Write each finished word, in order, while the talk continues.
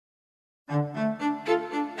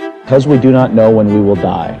Because we do not know when we will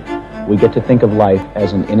die, we get to think of life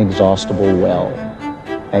as an inexhaustible well.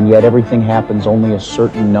 And yet everything happens only a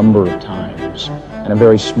certain number of times, and a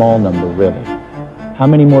very small number, really. How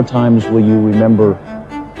many more times will you remember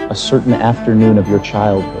a certain afternoon of your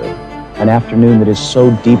childhood? An afternoon that is so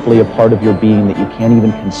deeply a part of your being that you can't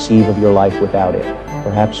even conceive of your life without it.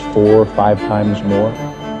 Perhaps 4 or 5 times more,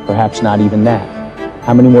 perhaps not even that.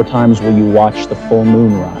 How many more times will you watch the full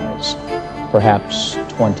moon rise? Perhaps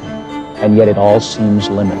 20, and yet it all seems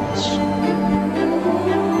limitless.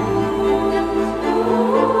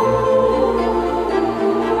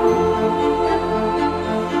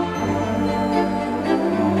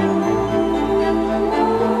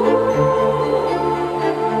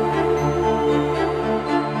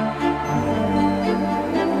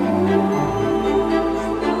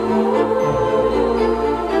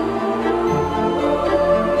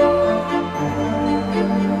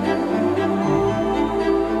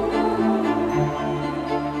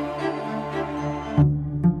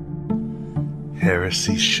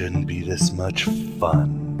 Heresy shouldn't be this much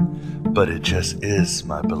fun, but it just is,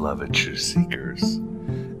 my beloved truth seekers.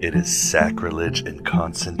 It is sacrilege in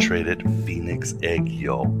concentrated phoenix egg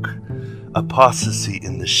yolk, apostasy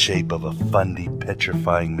in the shape of a fundy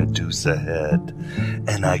petrifying Medusa head,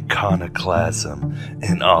 and iconoclasm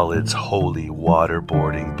in all its holy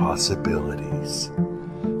waterboarding possibilities.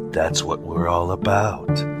 That's what we're all about.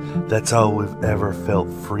 That's all we've ever felt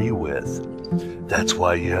free with. That's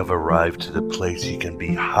why you have arrived to the place you can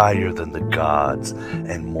be higher than the gods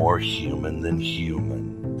and more human than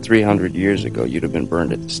human. 300 years ago, you'd have been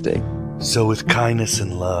burned at the stake. So with kindness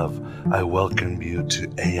and love, I welcome you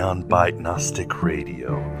to Aeon Byte Gnostic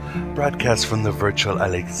Radio, broadcast from the virtual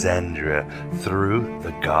Alexandria through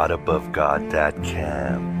the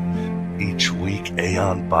GodAboveGod.com. Each week,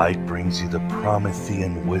 Aeon Byte brings you the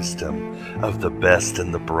Promethean wisdom of the best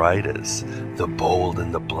and the brightest, the bold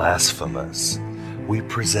and the blasphemous. We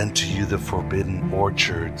present to you the forbidden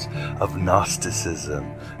orchards of Gnosticism,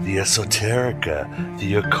 the esoterica,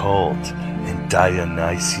 the occult, and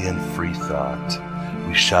Dionysian free thought.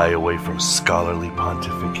 We shy away from scholarly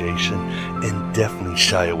pontification and definitely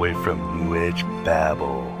shy away from New Age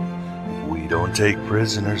babble. We don't take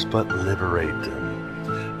prisoners but liberate them.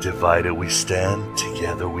 Divided we stand,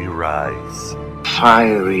 together we rise.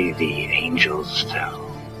 Fiery the angels fell.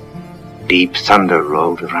 Deep thunder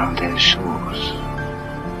rolled around their shores,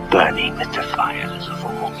 burning with the fires of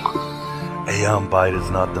oak. Aeon Byte is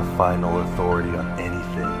not the final authority on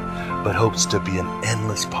anything, but hopes to be an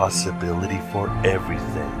endless possibility for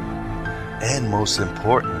everything. And most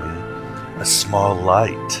importantly, a small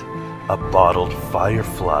light, a bottled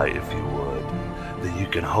firefly, if you would, that you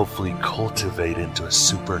can hopefully cultivate into a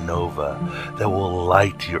supernova that will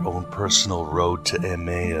light your own personal road to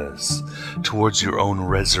Emmaus, towards your own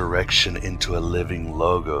resurrection into a living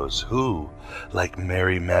Logos who, like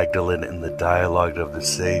Mary Magdalene in the dialogue of the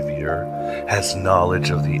Savior, has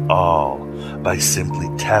knowledge of the all by simply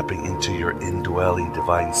tapping into your indwelling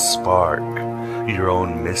divine spark, your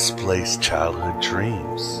own misplaced childhood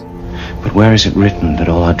dreams. But where is it written that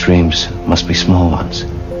all our dreams must be small ones?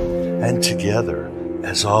 And together,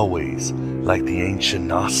 as always, like the ancient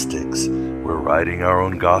Gnostics, we're writing our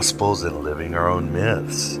own gospels and living our own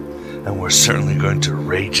myths. And we're certainly going to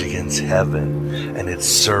rage against heaven and its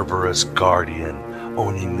Cerberus guardian,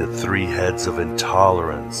 owning the 3 heads of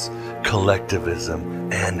intolerance, collectivism,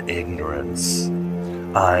 and ignorance.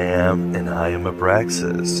 I am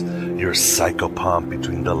Abraxas, your psychopomp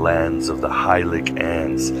between the lands of the Hylic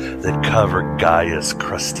ants that cover Gaia's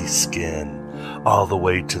crusty skin, all the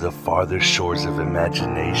way to the farther shores of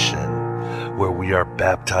imagination, where we are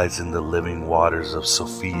baptized in the living waters of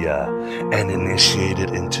Sophia and initiated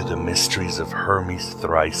into the mysteries of Hermes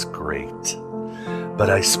thrice great. But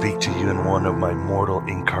I speak to you in one of my mortal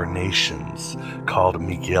incarnations, called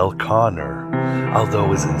Miguel Connor, although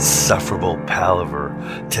his insufferable palaver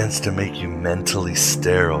tends to make you mentally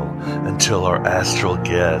sterile until our astral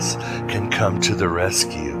guest can come to the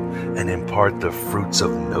rescue and impart the fruits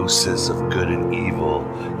of gnosis of good and evil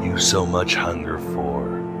you so much hunger for.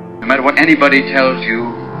 No matter what anybody tells you,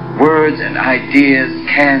 words and ideas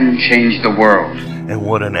can change the world. And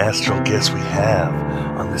what an astral guest we have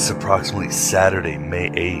on this approximately Saturday, May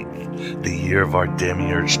 8th, the year of our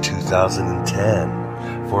Demiurge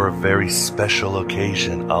 2010, for a very special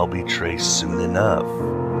occasion I'll betray soon enough.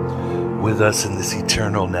 With us in this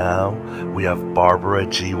eternal now, we have Barbara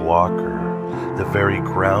G. Walker, the very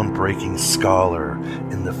groundbreaking scholar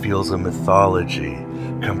in the fields of mythology,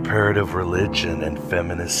 comparative religion, and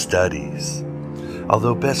feminist studies.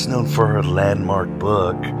 Although best known for her landmark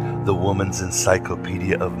book, The Woman's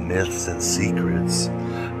Encyclopedia of Myths and Secrets,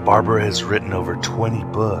 Barbara has written over 20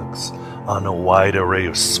 books on a wide array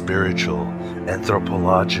of spiritual,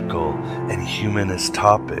 anthropological, and humanist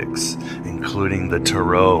topics, including the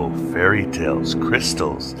tarot, fairy tales,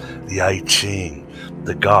 crystals, the I Ching,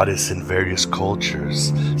 the goddess in various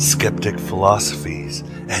cultures, skeptic philosophies,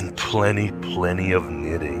 and plenty of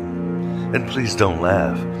knitting. And please don't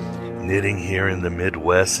laugh. Knitting here in the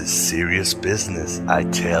Midwest is serious business, I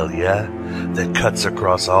tell ya, that cuts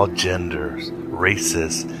across all genders,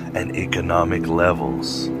 races, and economic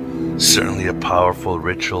levels. Certainly a powerful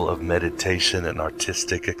ritual of meditation and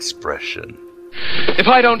artistic expression. If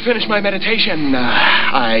I don't finish my meditation,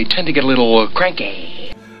 I tend to get a little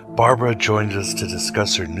cranky. Barbara joins us to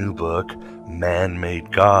discuss her new book,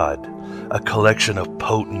 Man-Made God, a collection of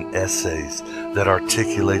potent essays that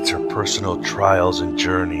articulates her personal trials and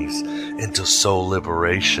journeys into soul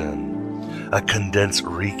liberation, a condensed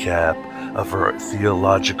recap of her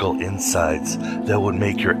theological insights that would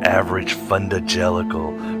make your average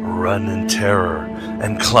fundagelical run in terror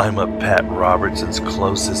and climb up Pat Robertson's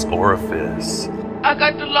closest orifice. I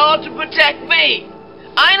got the Lord to protect me.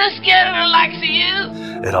 I ain't scared of the likes of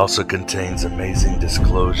you. It also contains amazing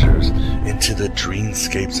disclosures into the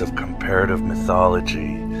dreamscapes of comparative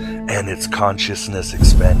mythology and its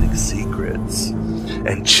consciousness-expanding secrets,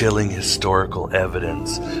 and chilling historical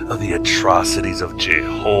evidence of the atrocities of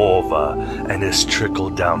Jehovah and his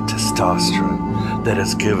trickle-down testosterone that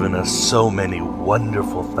has given us so many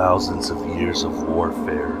wonderful thousands of years of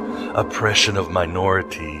warfare, oppression of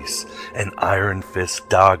minorities, and iron fist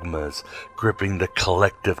dogmas gripping the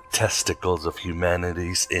collective testicles of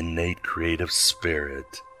humanity's innate creative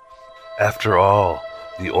spirit. After all,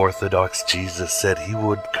 the Orthodox Jesus said he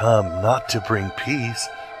would come not to bring peace,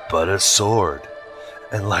 but a sword.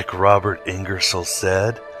 And like Robert Ingersoll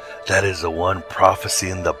said, that is the one prophecy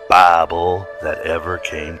in the Bible that ever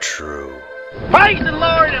came true. Praise the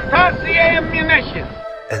Lord and pass the ammunition.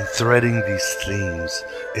 And threading these themes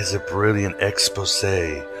is a brilliant expose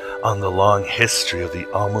on the long history of the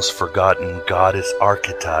almost forgotten goddess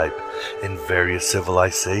archetype in various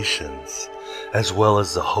civilizations, as well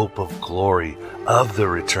as the hope of glory of the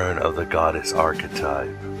return of the goddess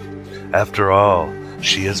archetype. After all,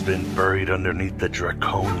 she has been buried underneath the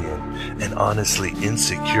draconian and honestly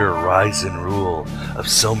insecure rise and rule of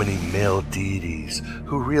so many male deities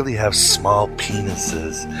who really have small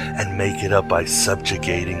penises and make it up by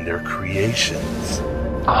subjugating their creations.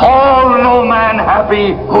 Call no man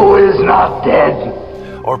happy who is not dead.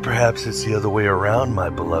 Or perhaps it's the other way around, my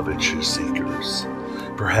beloved truth seekers.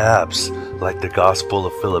 Perhaps, like the Gospel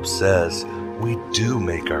of Philip says, we do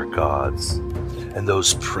make our gods. And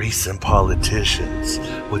those priests and politicians,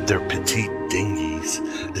 with their petite dinghies,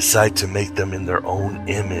 decide to make them in their own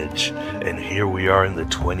image. And here we are in the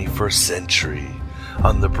 21st century,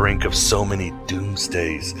 on the brink of so many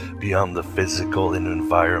doomsdays beyond the physical and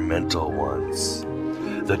environmental ones.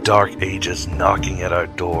 The Dark Ages knocking at our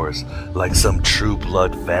doors like some true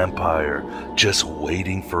blood vampire, just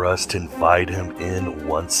waiting for us to invite him in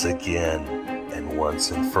once again, and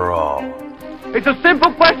once and for all. It's a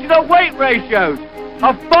simple question of weight ratios.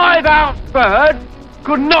 A 5-ounce bird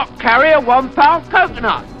could not carry a 1-pound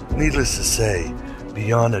coconut. Needless to say,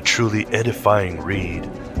 beyond a truly edifying read,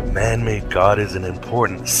 Man-Made God is an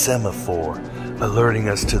important semaphore, alerting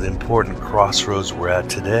us to the important crossroads we're at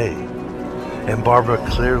today. And Barbara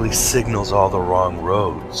clearly signals all the wrong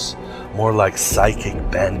roads, more like psychic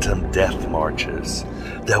bantam death marches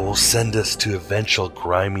that will send us to eventual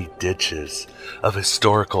grimy ditches of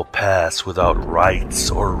historical past without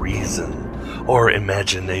rights or reason or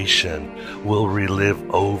imagination we'll relive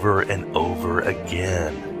over and over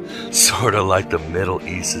again, sort of like the Middle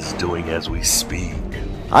East is doing as we speak.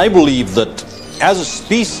 I believe that as a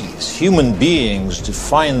species, human beings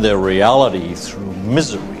define their reality through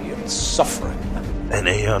misery and suffering. And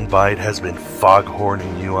Aeon Byte has been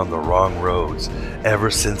foghorning you on the wrong roads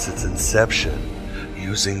ever since its inception,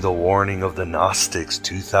 using the warning of the Gnostics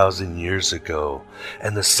 2,000 years ago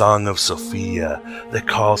and the Song of Sophia that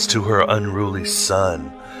calls to her unruly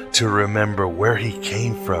son to remember where he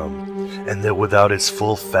came from, and that without his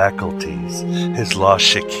full faculties, his lost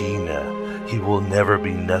Shekinah, he will never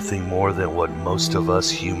be nothing more than what most of us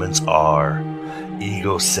humans are.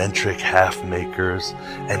 Egocentric half-makers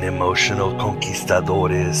and emotional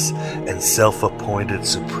conquistadores and self-appointed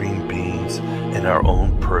supreme beings in our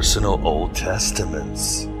own personal Old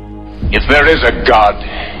Testaments. If there is a God,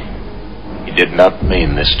 he did not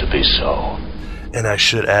mean this to be so. And I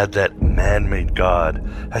should add that Man-Made God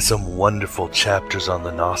has some wonderful chapters on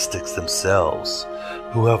the Gnostics themselves,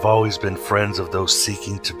 who have always been friends of those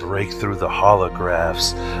seeking to break through the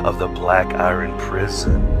holographs of the black iron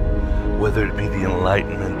prison, whether it be the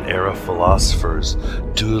Enlightenment era philosophers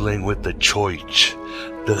dueling with the Choich,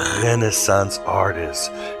 the Renaissance artists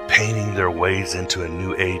painting their ways into a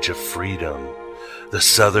new age of freedom, the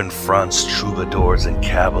Southern France troubadours and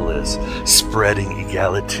Kabbalists spreading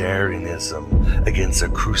egalitarianism against a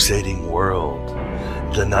crusading world,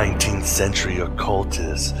 the 19th century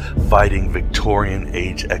occultists fighting Victorian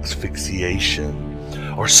age asphyxiation,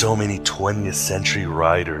 or so many 20th century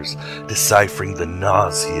writers deciphering the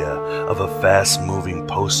nausea of a fast-moving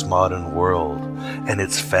postmodern world and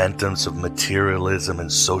its phantoms of materialism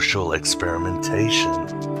and social experimentation.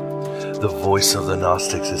 The voice of the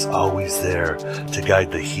Gnostics is always there to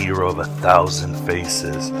guide the hero of 1,000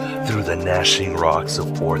 faces through the gnashing rocks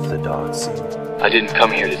of orthodoxy. I didn't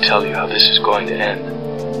come here to tell you how this is going to end.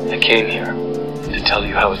 I came here to tell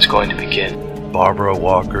you how it's going to begin. Barbara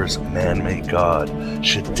Walker's Man-Made God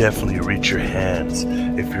should definitely reach your hands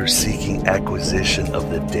if you're seeking acquisition of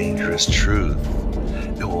the dangerous truth.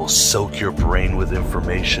 It will soak your brain with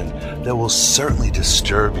information that will certainly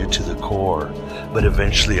disturb you to the core, but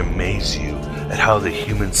eventually amaze you at how the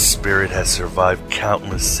human spirit has survived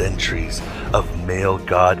countless centuries of male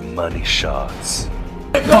god money shots.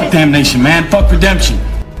 Fuck damnation, man. Fuck redemption.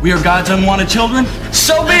 We are God's unwanted children.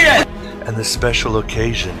 So be it! And the special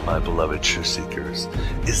occasion, my beloved truth seekers,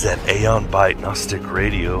 is that Aeon Byte Gnostic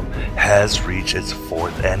Radio has reached its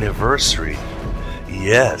 4th anniversary.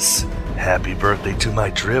 Yes, happy birthday to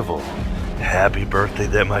my drivel. Happy birthday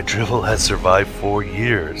that my drivel has survived 4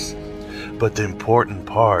 years. But the important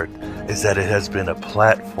part is that it has been a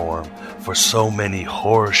platform for so many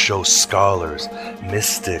horror show scholars,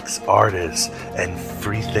 mystics, artists, and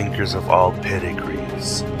freethinkers of all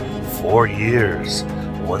pedigrees. 4 years.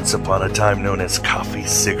 Once upon a time known as coffee,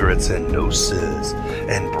 cigarettes, and gnosis,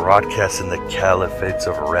 and broadcast in the caliphates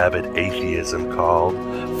of rabid atheism called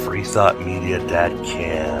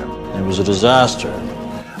freethoughtmedia.com. It was a disaster.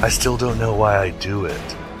 I still don't know why I do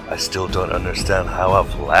it. I still don't understand how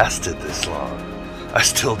I've lasted this long. I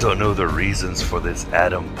still don't know the reasons for this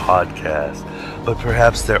Adam podcast, but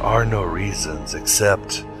perhaps there are no reasons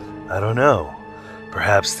except, I don't know.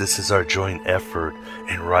 Perhaps this is our joint effort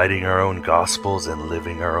in writing our own gospels and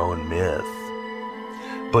living our own myth.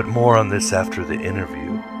 But more on this after the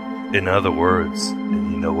interview. In other words,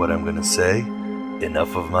 and you know what I'm going to say?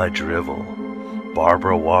 Enough of my drivel.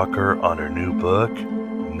 Barbara Walker on her new book,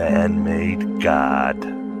 Man-Made God.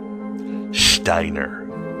 Steiner.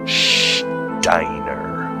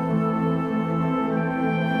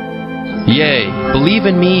 Yea, believe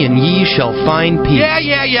in me and ye shall find peace.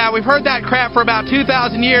 Yeah. We've heard that crap for about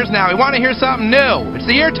 2,000 years now. We want to hear something new. It's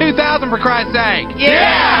the year 2000, for Christ's sake.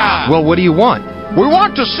 Yeah! Well, what do you want? We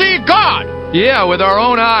want to see God! Yeah, with our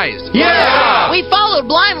own eyes. Yeah! We followed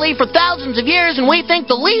blindly for thousands of years, and we think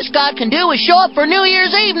the least God can do is show up for New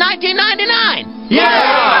Year's Eve 1999.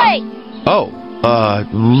 Yeah! Right. Oh,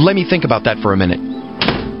 let me think about that for a minute.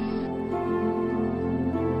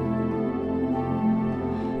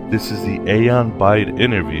 This is the Aeon Byte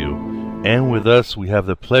interview, and with us we have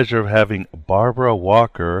the pleasure of having Barbara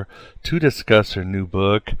Walker to discuss her new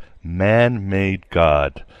book, Man-Made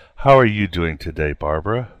God. How are you doing today,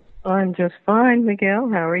 Barbara? I'm just fine, Miguel.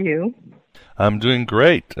 How are you? I'm doing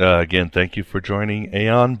great. Again, thank you for joining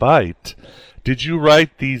Aeon Byte. Did you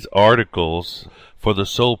write these articles for the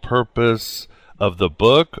sole purpose of the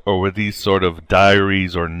book, or were these sort of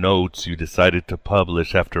diaries or notes you decided to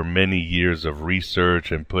publish after many years of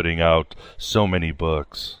research and putting out so many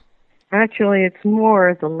books? Actually, it's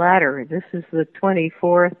more the latter. This is the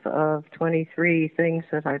 24th of 23 things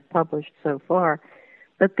that I've published so far.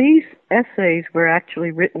 But these essays were actually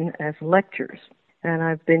written as lectures, and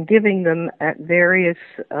I've been giving them at various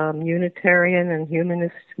Unitarian and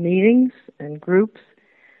humanist meetings and groups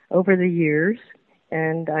over the years.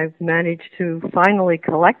 And I've managed to finally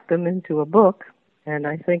collect them into a book, and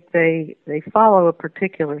I think they follow a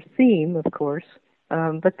particular theme, of course,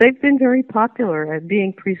 but they've been very popular at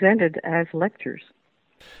being presented as lectures.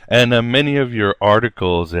 And many of your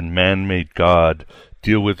articles in Man-Made God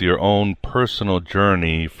deal with your own personal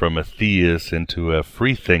journey from a theist into a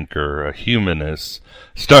freethinker, a humanist,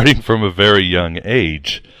 starting from a very young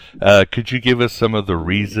age. Could you give us some of the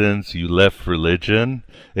reasons you left religion?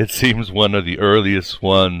 It seems one of the earliest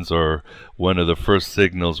ones, or one of the first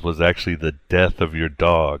signals, was actually the death of your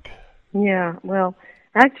dog. Yeah, well,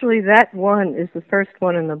 actually that one is the first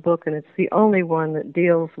one in the book, and it's the only one that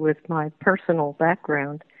deals with my personal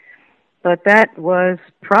background. But that was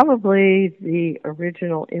probably the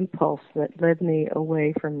original impulse that led me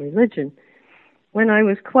away from religion. When I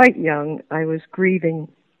was quite young, I was grieving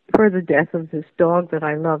for the death of this dog that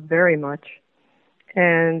I loved very much.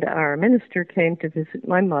 And our minister came to visit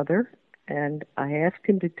my mother, and I asked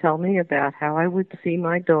him to tell me about how I would see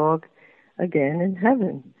my dog again in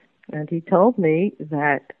heaven. And he told me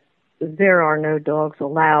that there are no dogs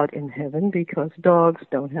allowed in heaven because dogs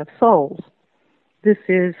don't have souls. This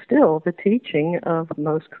is still the teaching of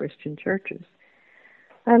most Christian churches.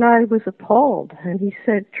 And I was appalled. And he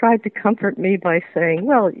tried to comfort me by saying,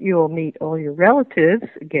 well, you'll meet all your relatives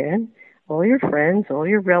again, all your friends, all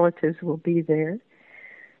your relatives will be there.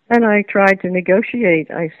 And I tried to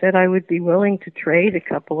negotiate. I said I would be willing to trade a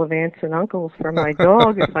couple of aunts and uncles for my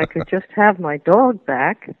dog if I could just have my dog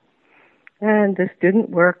back. And this didn't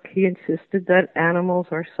work. He insisted that animals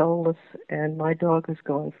are soulless and my dog is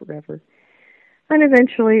gone forever. And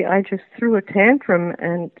eventually I just threw a tantrum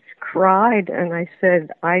and cried, and I said,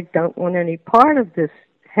 I don't want any part of this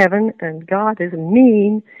heaven, and God is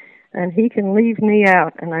mean, and he can leave me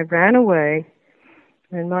out. And I ran away,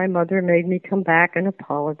 and my mother made me come back and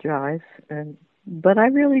apologize, but I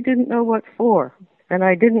really didn't know what for. And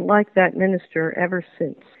I didn't like that minister ever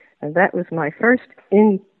since. And that was my first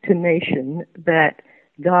intimation that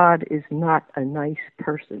God is not a nice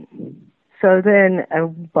person. So then,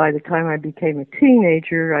 by the time I became a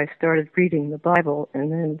teenager, I started reading the Bible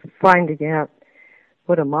and then finding out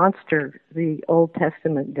what a monster the Old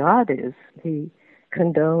Testament God is. He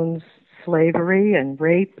condones slavery and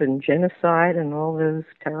rape and genocide and all those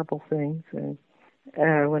terrible things. And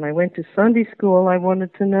when I went to Sunday school, I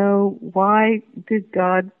wanted to know, why did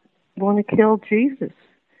God want to kill Jesus?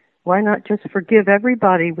 Why not just forgive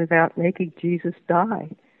everybody without making Jesus die?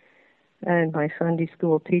 And my Sunday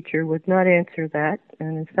school teacher would not answer that,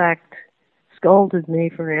 and in fact scolded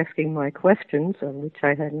me for asking my questions, of which I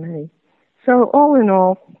had many. So all in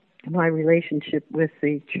all, my relationship with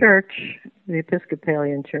the church, the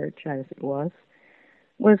Episcopalian church as it was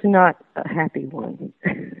not a happy one.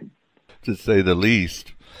 To say the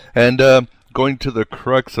least. And going to the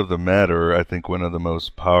crux of the matter, I think one of the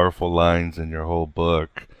most powerful lines in your whole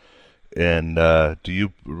book, and do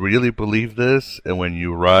you really believe this? And when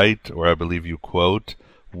you write, or I believe you quote,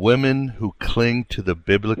 women who cling to the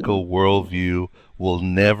biblical worldview will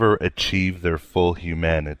never achieve their full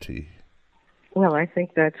humanity. Well, I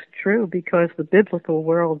think that's true, because the biblical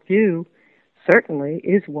worldview certainly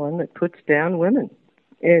is one that puts down women.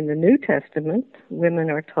 In the New Testament, women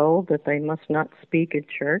are told that they must not speak at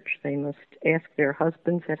church. They must ask their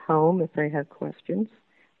husbands at home if they have questions.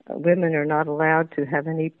 Women are not allowed to have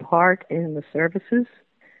any part in the services.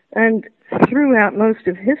 And throughout most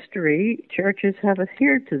of history, churches have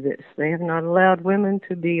adhered to this. They have not allowed women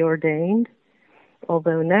to be ordained,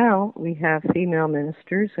 although now we have female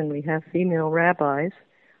ministers and we have female rabbis,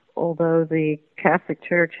 although the Catholic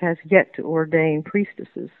Church has yet to ordain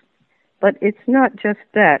priestesses. But it's not just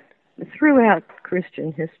that. Throughout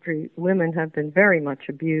Christian history, women have been very much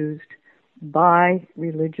abused by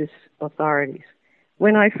religious authorities.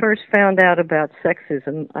 When I first found out about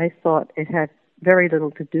sexism, I thought it had very little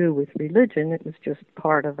to do with religion. It was just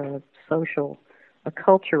part of a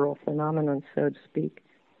cultural phenomenon, so to speak.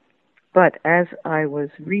 But as I was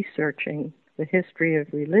researching the history of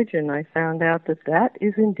religion, I found out that that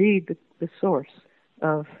is indeed the source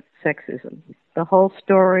of sexism. The whole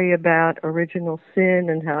story about original sin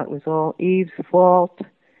and how it was all Eve's fault,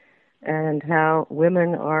 and how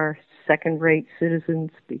women are second-rate citizens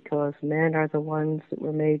because men are the ones that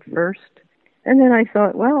were made first. And then I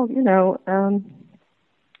thought, well,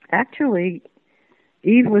 actually,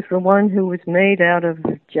 Eve was the one who was made out of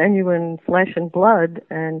genuine flesh and blood,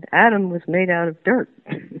 and Adam was made out of dirt.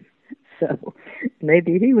 So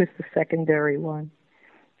maybe he was the secondary one.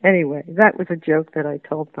 Anyway, that was a joke that I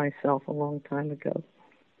told myself a long time ago.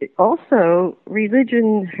 Also,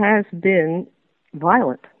 religion has been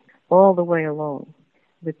violent all the way along.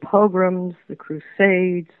 The pogroms, the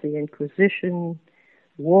Crusades, the Inquisition,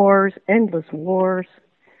 wars, endless wars.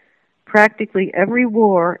 Practically every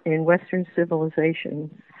war in Western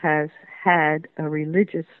civilization has had a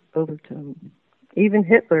religious overtone. Even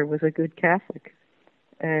Hitler was a good Catholic.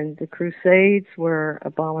 And the Crusades were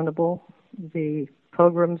abominable. The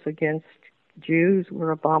pogroms against Jews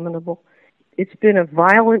were abominable. It's been a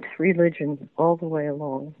violent religion all the way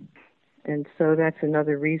along. And so that's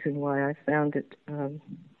another reason why I found it.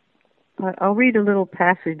 I'll read a little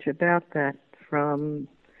passage about that from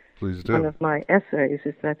one of my essays,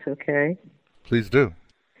 if that's okay. Please do.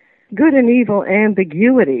 Good and evil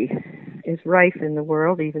ambiguity is rife in the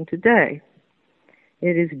world even today.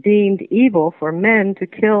 It is deemed evil for men to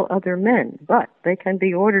kill other men, but they can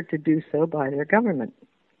be ordered to do so by their government.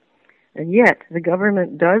 And yet, the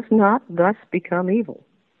government does not thus become evil.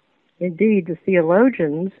 Indeed, the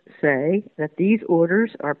theologians say that these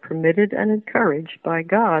orders are permitted and encouraged by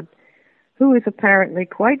God, who is apparently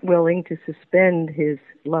quite willing to suspend his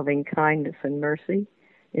loving kindness and mercy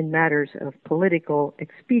in matters of political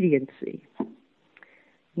expediency.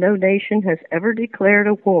 No nation has ever declared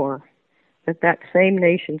a war that same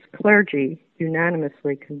nation's clergy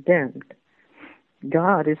unanimously condemned.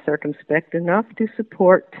 God is circumspect enough to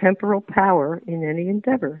support temporal power in any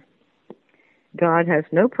endeavor. God has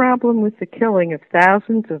no problem with the killing of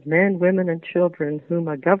thousands of men, women, and children whom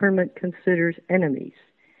a government considers enemies,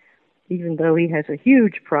 even though he has a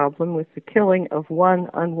huge problem with the killing of one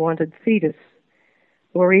unwanted fetus,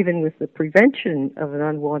 or even with the prevention of an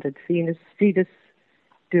unwanted fetus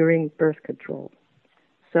during birth control.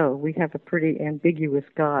 So we have a pretty ambiguous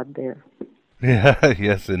God there. Yeah,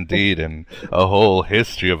 yes, indeed, and a whole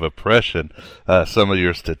history of oppression. Some of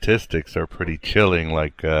your statistics are pretty chilling,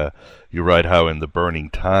 like you write how in the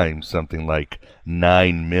Burning Times something like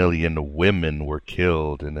 9 million women were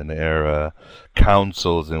killed in an era,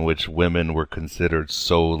 councils in which women were considered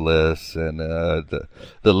soulless, and the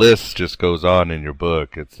list just goes on in your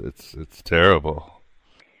book. It's terrible.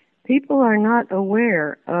 People are not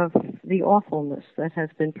aware of the awfulness that has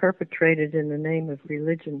been perpetrated in the name of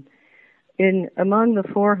religion. Among the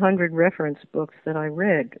 400 reference books that I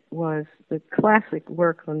read was the classic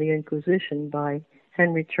work on the Inquisition by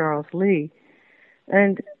Henry Charles Lee,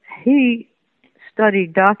 and he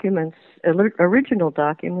studied documents, original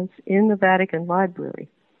documents in the Vatican Library,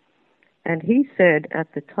 and he said at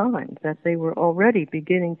the time that they were already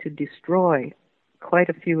beginning to destroy quite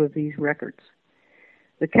a few of these records.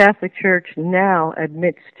 The Catholic Church now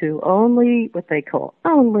admits to only what they call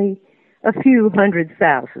only a few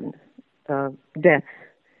 100,000 deaths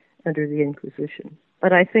under the Inquisition.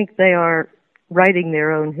 But I think they are writing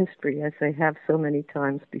their own history, as they have so many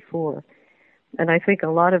times before. And I think a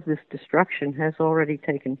lot of this destruction has already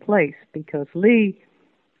taken place, because Lee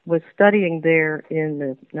was studying there in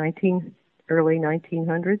the early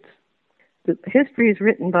 1900s. The history is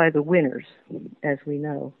written by the winners, as we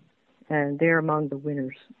know, and they're among the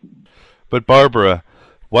winners. But Barbara,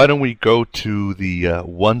 why don't we go to the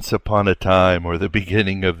once upon a time, or the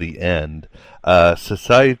beginning of the end?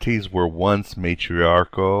 Societies were once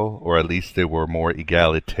matriarchal, or at least they were more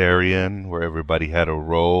egalitarian, where everybody had a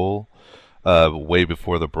role, way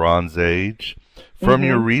before the Bronze Age. From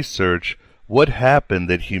your research, what happened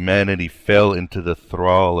that humanity fell into the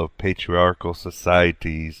thrall of patriarchal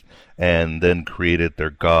societies and then created their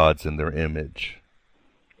gods in their image?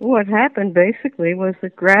 What happened basically was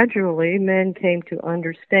that gradually men came to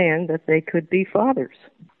understand that they could be fathers,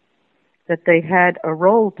 that they had a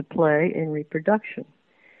role to play in reproduction.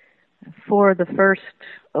 For the first,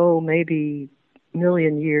 maybe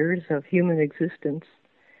million years of human existence,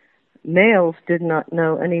 males did not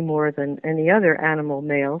know any more than any other animal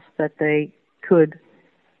males that they could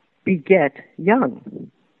beget young.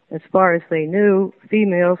 As far as they knew,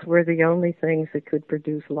 females were the only things that could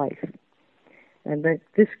produce life. And that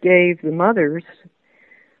this gave the mothers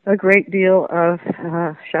a great deal of,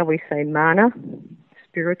 shall we say, mana,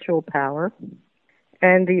 spiritual power.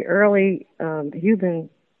 And the early human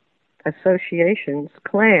associations,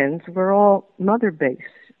 clans, were all mother-based.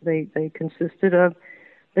 They consisted of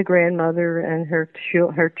the grandmother and her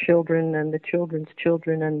children and the children's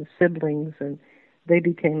children and the siblings, and they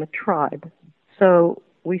became a tribe. So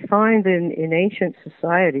we find in ancient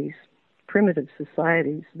societies, primitive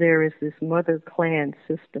societies, there is this mother clan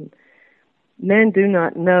system. Men do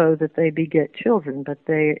not know that they beget children, but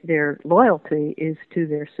their loyalty is to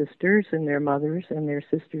their sisters and their mothers and their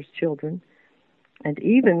sisters' children. And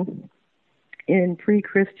even in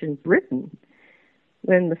pre-Christian Britain,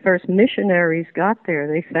 when the first missionaries got there,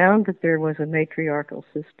 they found that there was a matriarchal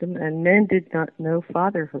system, and men did not know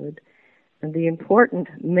fatherhood. And the important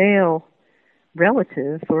male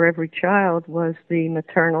relative for every child was the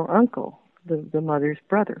maternal uncle, the mother's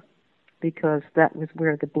brother, because that was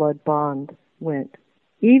where the blood bond went.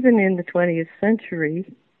 Even in the 20th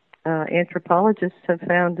century, anthropologists have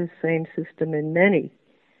found this same system in many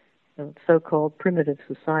so-called primitive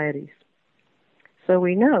societies. So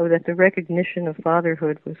we know that the recognition of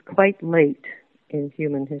fatherhood was quite late in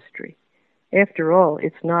human history. After all,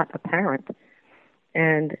 it's not apparent.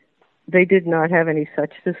 And they did not have any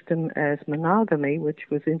such system as monogamy, which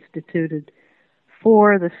was instituted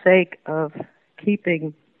for the sake of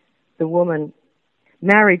keeping the woman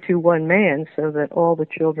married to one man so that all the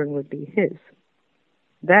children would be his.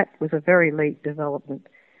 That was a very late development.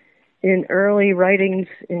 In early writings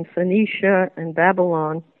in Phoenicia and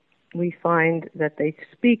Babylon, we find that they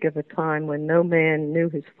speak of a time when no man knew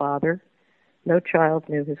his father, no child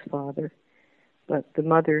knew his father, but the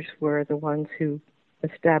mothers were the ones who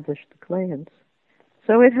established the clans.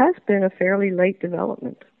 So it has been a fairly late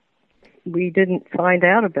development. We didn't find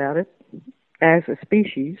out about it as a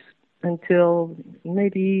species until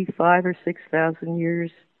maybe 5,000 or 6,000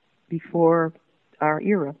 years before our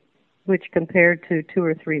era, which compared to 2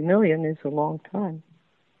 or 3 million is a long time.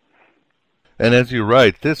 And as you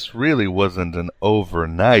write, this really wasn't an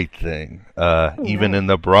overnight thing. Even in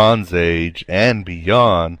the Bronze Age and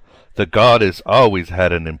beyond, the goddess always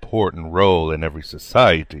had an important role in every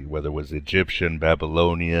society, whether it was Egyptian,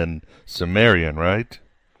 Babylonian, Sumerian, right?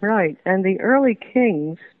 Right, and the early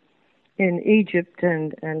kings in Egypt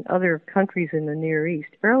and other countries in the Near East,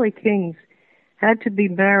 early kings had to be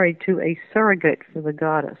married to a surrogate for the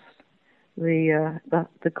goddess.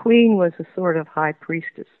 The queen was a sort of high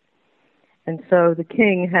priestess, and so the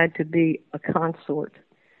king had to be a consort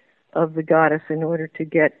of the goddess in order to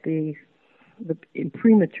get the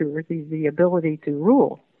imprimatur, the ability to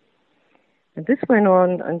rule. And this went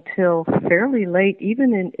on until fairly late,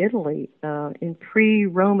 even in Italy, in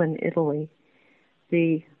pre-Roman Italy.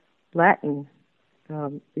 The Latin,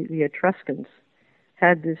 the Etruscans,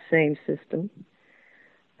 had this same system.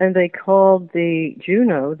 And they called the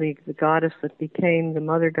Juno, the goddess that became the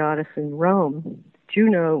mother goddess in Rome.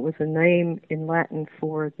 Juno was a name in Latin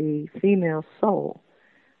for the female soul,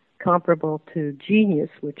 comparable to genius,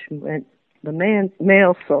 which meant the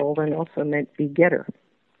male soul, and also meant begetter,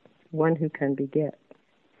 one who can beget.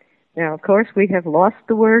 Now, of course, we have lost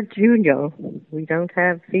the word Juno. We don't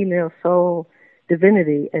have female soul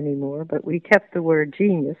divinity anymore, but we kept the word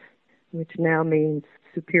genius, which now means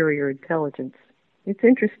superior intelligence. It's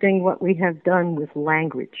interesting what we have done with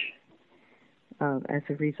language as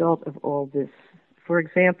a result of all this. For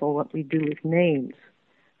example, what we do with names.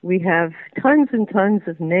 We have tons and tons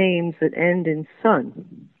of names that end in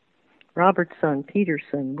son. Robertson,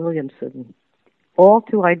 Peterson, Williamson, all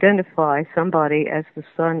to identify somebody as the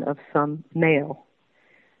son of some male.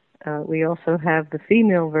 We also have the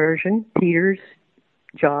female version, Peters,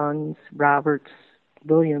 Johns, Roberts,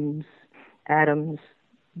 Williams, Adams,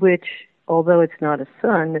 which, although it's not a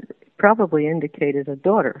son, it probably indicated a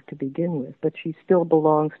daughter to begin with, but she still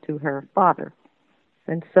belongs to her father.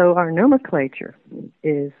 And so our nomenclature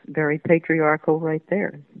is very patriarchal right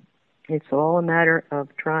there. It's all a matter of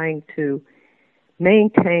trying to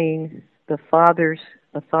maintain the father's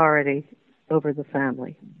authority over the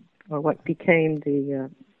family, or what became the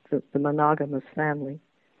monogamous family.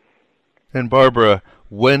 And Barbara,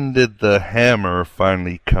 when did the hammer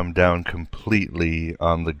finally come down completely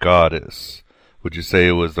on the goddess? Would you say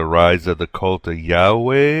it was the rise of the cult of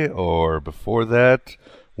Yahweh, or before that?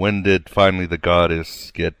 When did finally the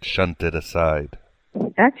goddess get shunted aside?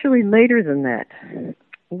 Actually, later than that.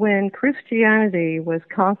 When Christianity was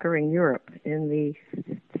conquering Europe in the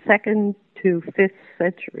 2nd to 5th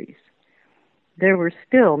centuries, there were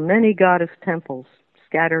still many goddess temples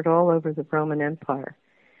scattered all over the Roman Empire.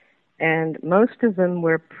 And most of them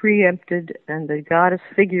were preempted, and the goddess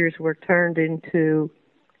figures were turned into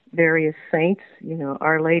various saints,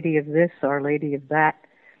 Our Lady of this, Our Lady of that.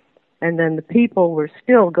 And then the people were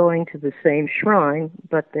still going to the same shrine,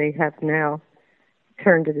 but they have now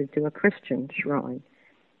turned it into a Christian shrine.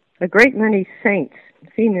 A great many saints,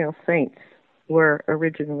 female saints, were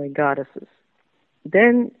originally goddesses.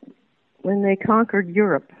 Then, when they conquered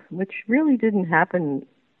Europe, which really didn't happen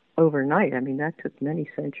overnight, that took many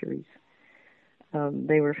centuries,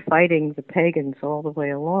 they were fighting the pagans all the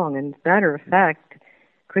way along. And as a matter of fact,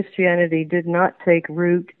 Christianity did not take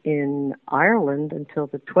root in Ireland until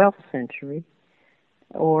the 12th century,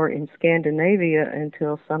 or in Scandinavia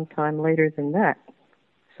until sometime later than that.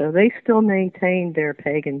 So they still maintained their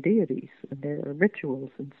pagan deities, their rituals,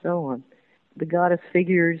 and so on. The goddess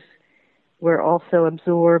figures were also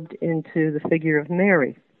absorbed into the figure of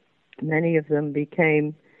Mary. Many of them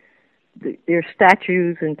became, their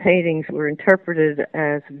statues and paintings were interpreted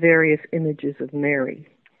as various images of Mary,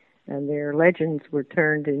 and their legends were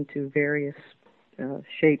turned into various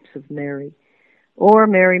shapes of Mary, or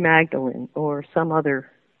Mary Magdalene, or some other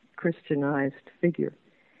Christianized figure.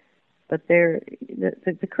 But the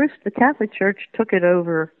Catholic Church took it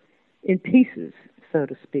over in pieces, so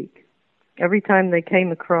to speak. Every time they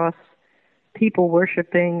came across people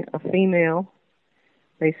worshiping a female,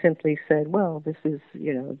 they simply said, well, this is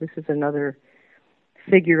another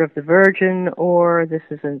figure of the Virgin, or this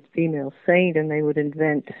is a female saint, and they would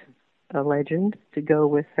invent a legend to go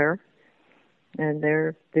with her. And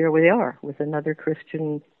there we are, with another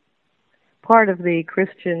Christian, part of the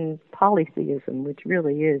Christian polytheism, which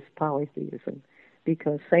really is polytheism.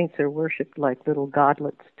 because saints are worshipped like little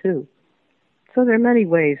godlets too. So there are many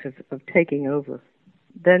ways of taking over.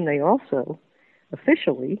 Then they also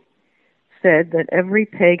officially said that every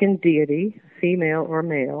pagan deity, female or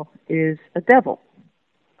male, is a devil.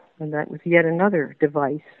 And that was yet another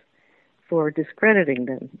device for discrediting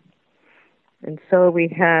them. And so we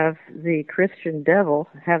have the Christian devil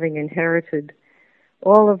having inherited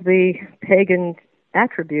all of the pagan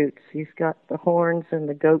attributes. He's got the horns and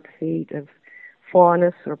the goat feet of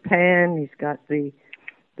Faunus or Pan. He's got the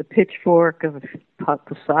pitchfork of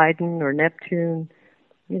Poseidon or Neptune.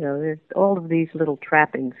 You know, all of these little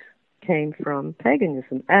trappings came from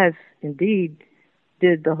paganism, as indeed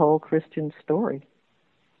did the whole Christian story.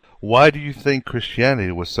 Why do you think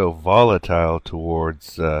Christianity was so volatile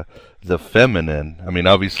towards the feminine? I mean,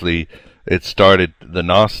 obviously, it started, the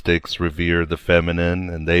Gnostics revered the feminine,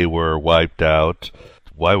 and they were wiped out.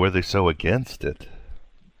 Why were they so against it?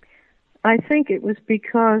 I think it was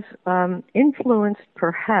because, influenced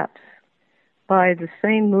perhaps by the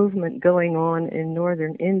same movement going on in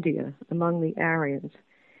northern India among the Aryans,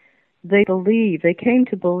 they came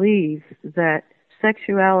to believe that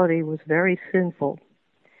sexuality was very sinful,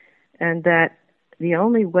 and that the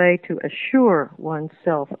only way to assure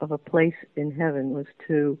oneself of a place in heaven was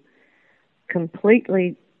to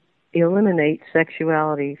completely eliminate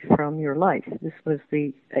sexuality from your life. This was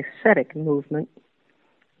the ascetic movement,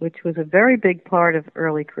 which was a very big part of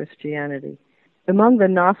early Christianity. Among the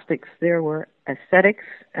Gnostics, there were ascetics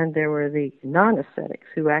and there were the non-ascetics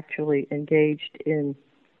who actually engaged in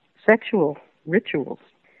sexual rituals.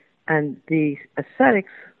 And the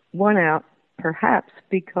ascetics won out perhaps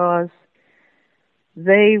because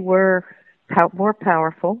they were more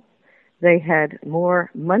powerful, they had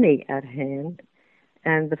more money at hand,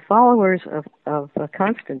 and the followers of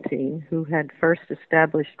Constantine, who had first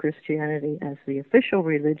established Christianity as the official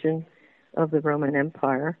religion of the Roman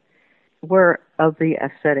Empire, were of the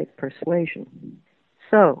ascetic persuasion.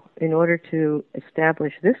 So, in order to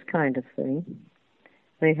establish this kind of thing,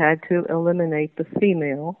 they had to eliminate the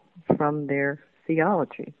female from their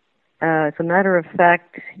theology. As a matter of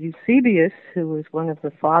fact, Eusebius, who was one of the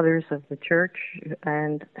fathers of the church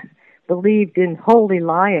and believed in holy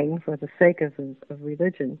lying for the sake of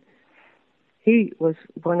religion, he was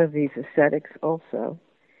one of these ascetics also.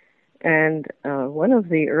 And one of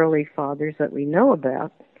the early fathers that we know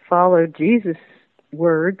about followed Jesus'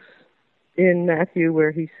 words in Matthew,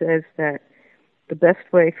 where he says that the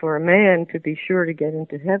best way for a man to be sure to get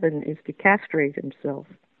into heaven is to castrate himself.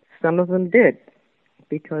 Some of them did,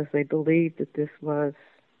 because they believed that this was,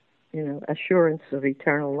 assurance of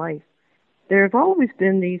eternal life. There have always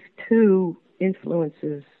been these two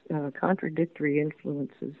influences, contradictory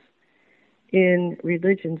influences, in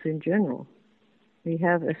religions in general. We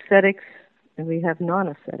have ascetics and we have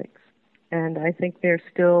non-ascetics. And I think they're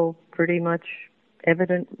still pretty much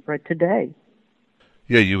evident right today.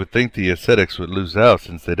 Yeah, you would think the ascetics would lose out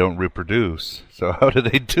since they don't reproduce. So how do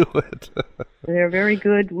they do it? They're very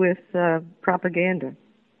good with propaganda.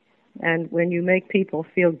 And when you make people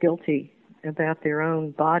feel guilty about their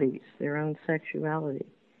own bodies, their own sexuality,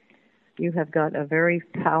 you have got a very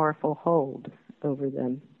powerful hold over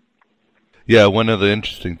them. Yeah, one of the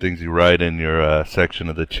interesting things you write in your section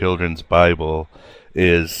of the Children's Bible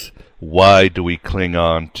is, why do we cling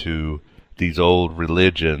on to these old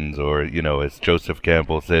religions? Or, as Joseph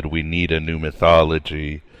Campbell said, we need a new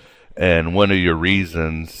mythology. And one of your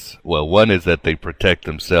reasons, well, one is that they protect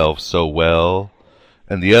themselves so well.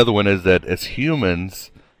 And the other one is that as humans,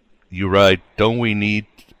 you write,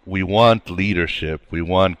 we want leadership, we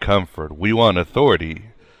want comfort, we want authority.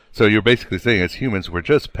 So you're basically saying as humans, we're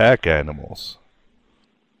just pack animals.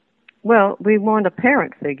 Well, we want a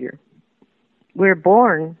parent figure. We're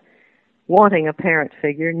born wanting a parent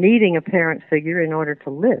figure, needing a parent figure in order to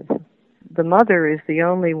live. The mother is the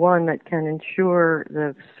only one that can ensure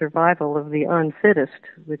the survival of the unfittest,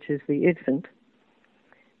 which is the infant.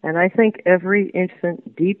 And I think every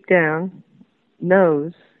infant deep down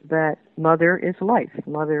knows that mother is life.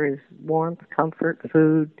 Mother is warmth, comfort,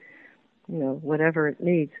 food, whatever it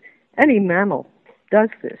needs. Any mammal does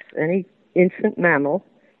this. Any infant mammal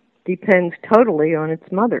depends totally on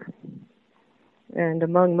its mother. And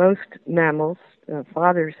among most mammals,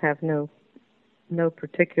 fathers have no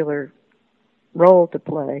particular role to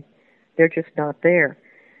play. They're just not there.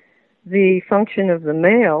 The function of the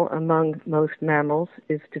male among most mammals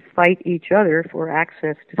is to fight each other for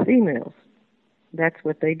access to females. That's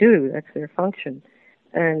what they do. That's their function.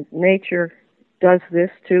 And nature does this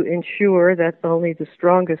to ensure that only the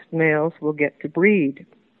strongest males will get to breed,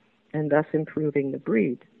 and thus improving the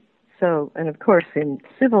breed. So, and of course, in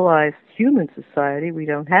civilized human society, we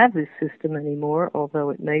don't have this system anymore, although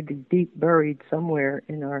it may be deep buried somewhere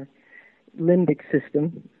in our limbic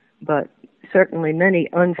system. But certainly many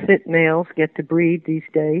unfit males get to breed these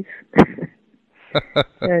days.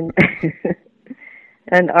 and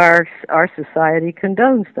and our society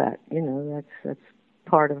condones that. You know, that's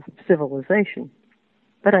part of civilization.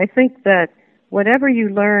 But I think that whatever you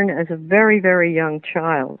learn as a very, very young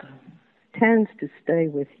child tends to stay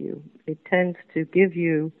with you. It tends to give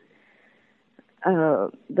you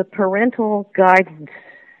the parental guidance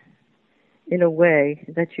in a way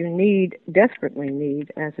that you desperately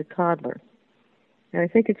need as a toddler. And I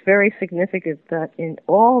think it's very significant that in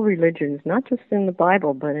all religions, not just in the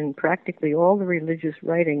Bible, but in practically all the religious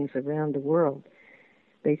writings around the world,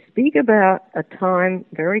 they speak about a time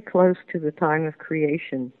very close to the time of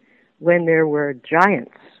creation when there were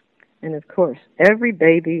giants. And of course, every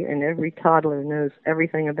baby and every toddler knows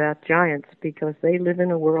everything about giants because they live in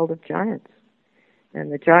a world of giants.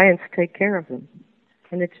 And the giants take care of them.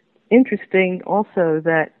 And it's interesting also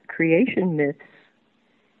that creation myths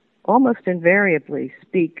almost invariably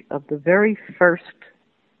speak of the very first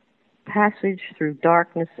passage through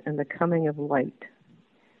darkness and the coming of light,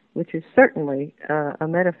 which is certainly a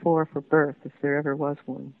metaphor for birth, if there ever was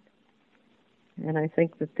one. And I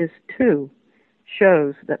think that this, too,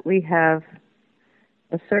 shows that we have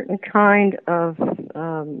a certain kind of,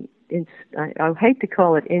 I hate to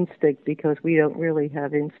call it instinct because we don't really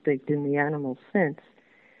have instinct in the animal sense,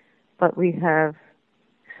 but we have,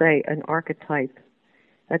 say, an archetype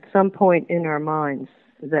at some point in our minds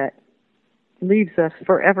that leaves us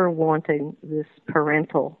forever wanting this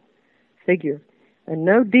parental figure. And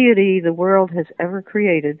no deity the world has ever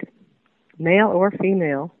created, male or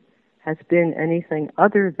female, has been anything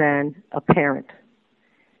other than a parent.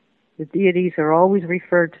 The deities are always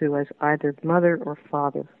referred to as either mother or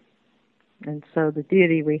father. And so the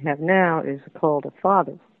deity we have now is called a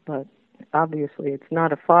father, but obviously it's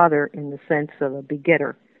not a father in the sense of a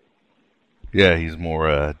begetter. Yeah, he's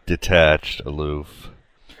more detached, aloof.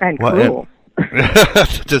 And cruel.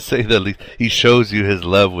 To say the least. He shows you his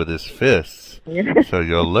love with his fists, so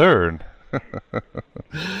you'll learn.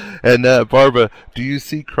 And Barbara, do you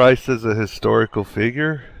see Christ as a historical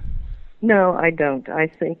figure? No, I don't. I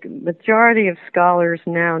think the majority of scholars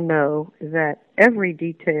now know that every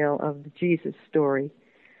detail of the Jesus story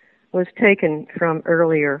was taken from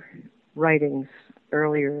earlier writings,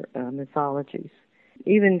 earlier mythologies.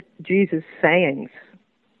 Even Jesus' sayings,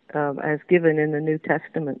 as given in the New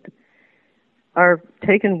Testament, are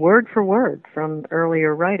taken word for word from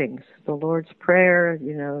earlier writings. The Lord's Prayer,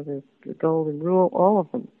 you know, the Golden Rule, all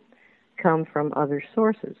of them come from other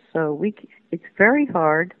sources. So it's very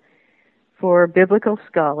hard for biblical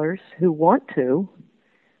scholars who want to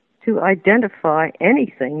identify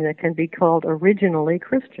anything that can be called originally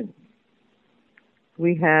Christian.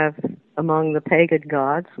 We have, among the pagan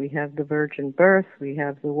gods, we have the virgin birth, we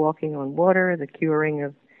have the walking on water, the curing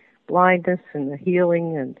of blindness, and the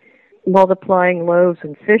healing and multiplying loaves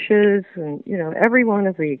and fishes, and, you know, every one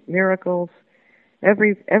of the miracles,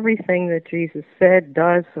 everything that Jesus said,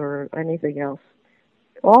 does, or anything else,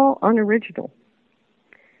 all unoriginal.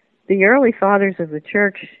 The early fathers of the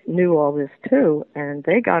church knew all this too, and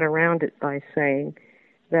they got around it by saying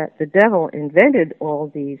that the devil invented all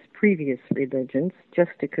these previous religions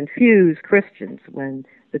just to confuse Christians when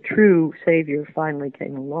the true Savior finally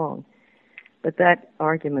came along. But that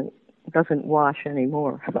argument doesn't wash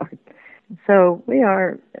anymore. So we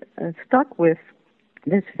are stuck with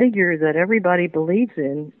this figure that everybody believes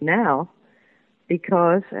in now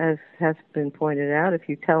because, as has been pointed out, if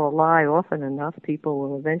you tell a lie often enough, people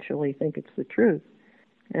will eventually think it's the truth.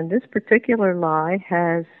 And this particular lie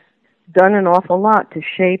has done an awful lot to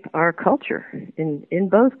shape our culture in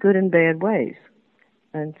both good and bad ways.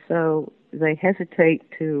 And so they hesitate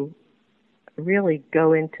to really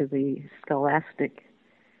go into the scholastic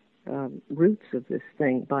roots of this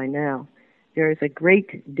thing by now. There is a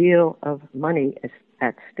great deal of money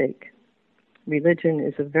at stake. Religion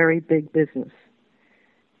is a very big business.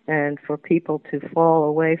 And for people to fall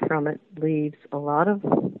away from it leaves a lot of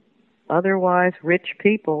otherwise rich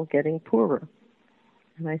people getting poorer.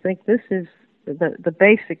 And I think this is the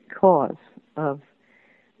basic cause of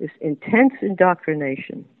this intense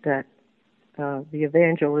indoctrination that the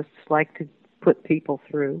evangelists like to put people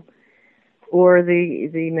through, or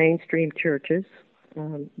the mainstream churches.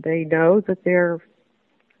 They know that they're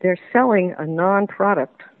selling a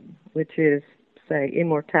non-product, which is, say,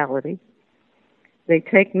 immortality. They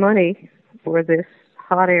take money for this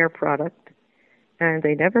hot air product, and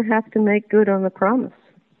they never have to make good on the promise,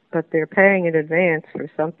 but they're paying in advance for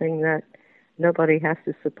something that nobody has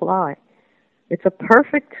to supply. It's a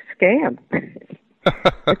perfect scam.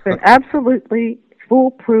 It's an absolutely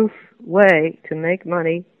foolproof way to make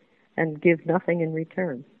money and give nothing in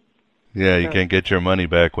return. Yeah, you can't get your money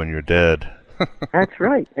back when you're dead. That's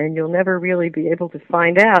right, and you'll never really be able to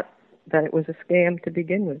find out that it was a scam to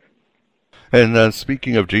begin with. And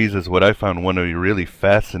speaking of Jesus, what I found one of your really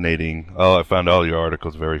fascinating, I found all your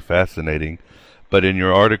articles very fascinating, but in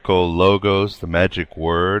your article, Logos, the Magic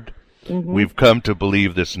Word, we've come to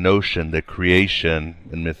believe this notion that creation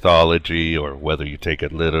in mythology, or whether you take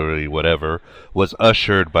it literally, whatever, was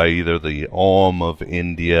ushered by either the Om of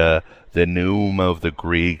India, the Pneuma of the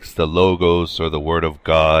Greeks, the Logos, or the Word of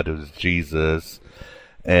God, who is Jesus,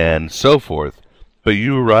 and so forth. But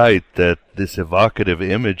you write that this evocative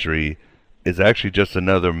imagery is actually just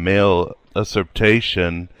another male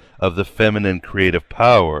usurpation of the feminine creative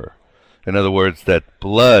power. In other words, that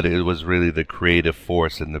blood was really the creative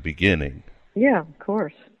force in the beginning. Yeah, of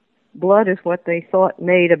course. Blood is what they thought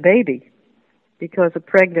made a baby, because a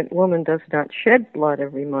pregnant woman does not shed blood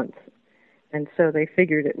every month. And so they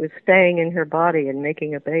figured it was staying in her body and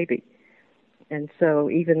making a baby. And so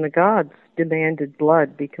even the gods demanded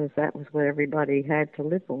blood because that was what everybody had to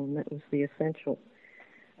live on. That was the essential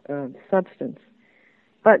substance.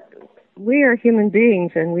 But we are human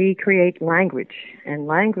beings and we create language. And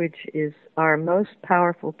language is our most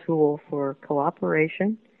powerful tool for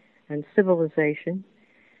cooperation and civilization.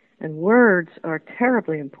 And words are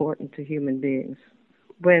terribly important to human beings.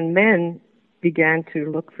 When men began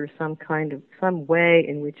to look for some way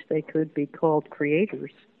in which they could be called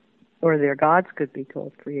creators, or their gods could be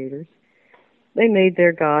called creators, they made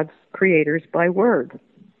their gods creators by word,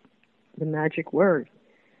 the magic word,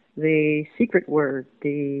 the secret word,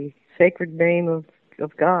 the sacred name of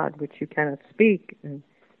God, which you cannot speak, and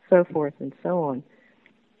so forth and so on.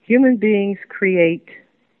 Human beings create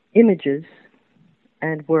images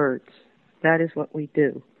and words. That is what we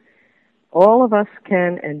do. All of us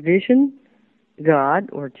can envision God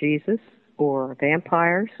or Jesus or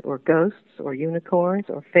vampires or ghosts or unicorns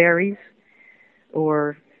or fairies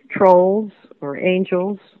or trolls or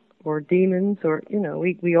angels or demons, or,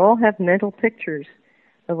 we all have mental pictures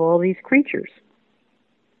of all these creatures.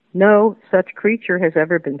 No such creature has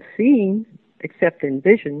ever been seen, except in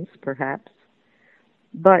visions, perhaps,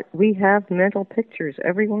 but we have mental pictures,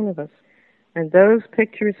 every one of us, and those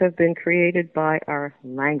pictures have been created by our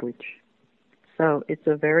language. So it's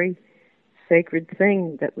a very sacred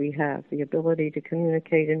thing that we have, the ability to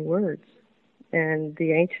communicate in words. And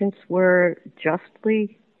the ancients were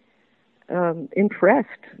justly impressed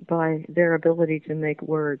by their ability to make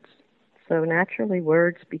words. So naturally,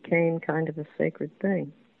 words became kind of a sacred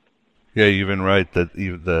thing. Yeah, you even write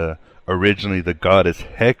that originally the goddess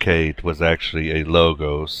Hecate was actually a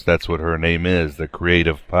logos. That's what her name is, the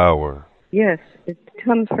creative power. Yes, it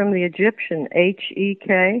comes from the Egyptian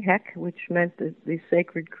H-E-K, Hek, which meant the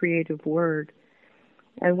sacred creative word.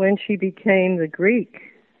 And when she became the Greek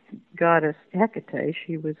goddess Hecate,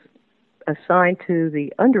 she was assigned to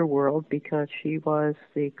the underworld because she was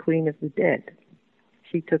the queen of the dead.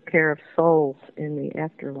 She took care of souls in the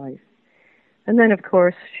afterlife. And then, of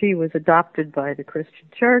course, she was adopted by the Christian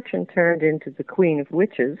Church and turned into the Queen of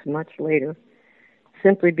Witches much later,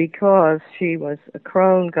 simply because she was a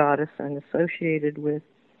crone goddess and associated with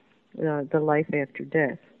the life after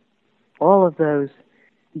death. All of those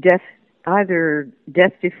either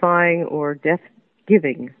death-defying or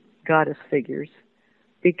death-giving goddess figures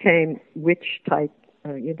became witch-type,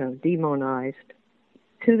 demonized.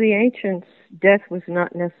 To the ancients, death was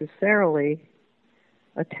not necessarily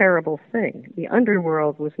a terrible thing. The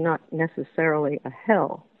underworld was not necessarily a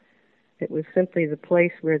hell. It was simply the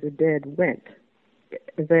place where the dead went.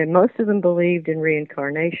 Most of them believed in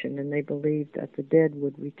reincarnation, and they believed that the dead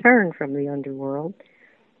would return from the underworld,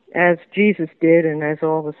 as Jesus did and as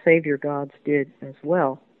all the Savior gods did as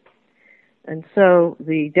well. And so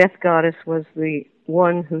the death goddess was the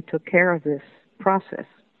one who took care of this process.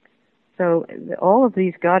 So all of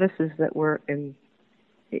these goddesses that were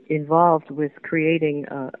involved with creating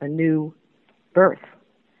a new birth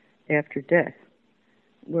after death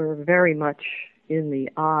were very much in the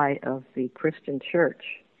eye of the Christian Church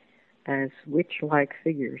as witch-like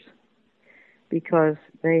figures, because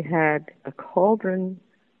they had a cauldron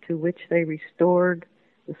to which they restored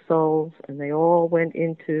the souls, and they all went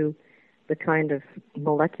into the kind of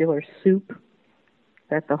molecular soup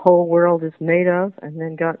that the whole world is made of, and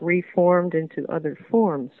then got reformed into other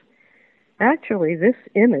forms. Actually, this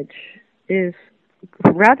image is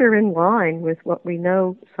rather in line with what we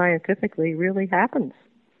know scientifically really happens.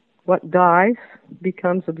 What dies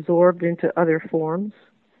becomes absorbed into other forms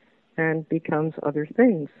and becomes other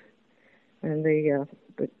things. And the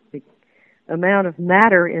amount of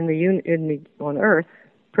matter on Earth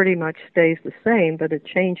pretty much stays the same, but it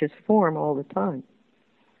changes form all the time.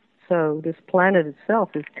 So this planet itself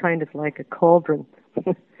is kind of like a cauldron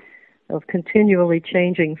of continually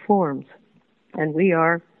changing forms, and we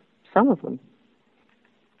are some of them.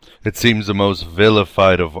 It seems the most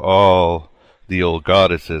vilified of all the old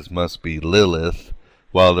goddesses must be Lilith,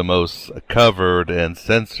 while the most covered and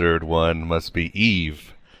censored one must be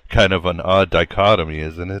Eve. Kind of an odd dichotomy,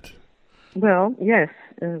 isn't it? Well, yes.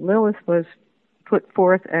 Lilith was put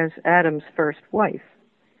forth as Adam's first wife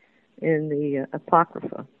in the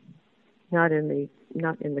Apocrypha. Not in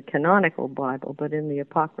the canonical Bible, but in the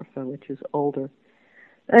Apocrypha, which is older.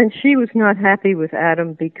 And she was not happy with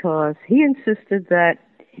Adam because he insisted that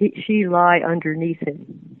she lie underneath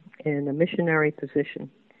him in a missionary position.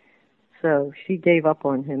 So she gave up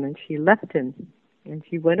on him and she left him and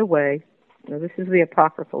she went away. Now this is the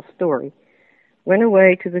apocryphal story. Went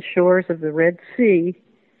away to the shores of the Red Sea,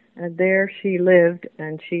 and there she lived,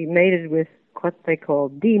 and she mated with what they call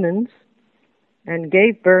demons and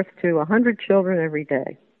gave birth to 100 children every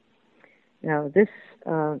day. Now this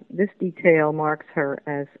detail marks her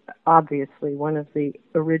as obviously one of the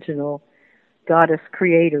original goddess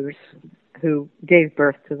creators who gave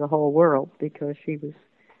birth to the whole world, because she was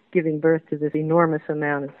giving birth to this enormous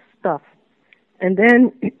amount of stuff. And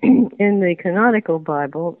then in the canonical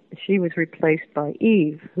Bible, she was replaced by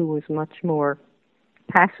Eve, who was much more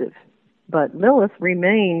passive. But Lilith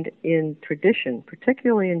remained in tradition,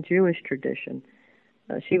 particularly in Jewish tradition.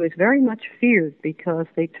 She was very much feared because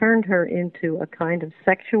they turned her into a kind of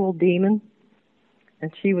sexual demon,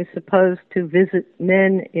 and she was supposed to visit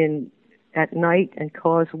men at night and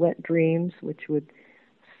cause wet dreams, which would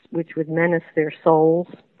menace their souls.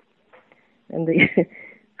 And the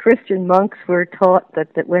Christian monks were taught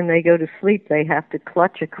that when they go to sleep, they have to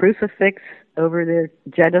clutch a crucifix over their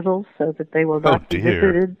genitals so that they will not be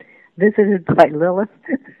visited by Lilith.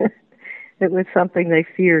 It was something they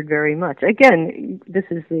feared very much. Again, this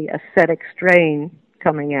is the ascetic strain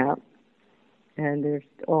coming out, and there's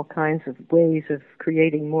all kinds of ways of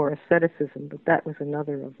creating more asceticism, but that was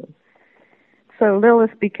another of them. So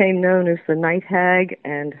Lilith became known as the night hag,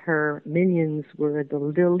 and her minions were the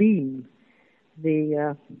Lilim,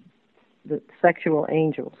 the sexual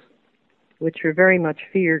angels, which were very much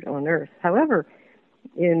feared on Earth. However,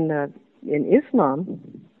 in Islam,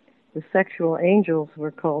 the sexual angels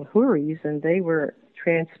were called Huris, and they were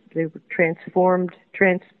transposed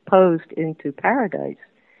into paradise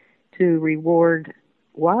to reward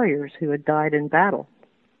warriors who had died in battle,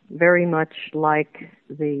 very much like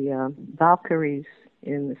the Valkyries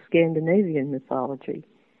in the Scandinavian mythology,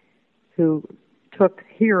 who took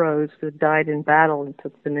heroes who died in battle and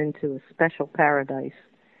took them into a special paradise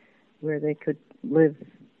where they could live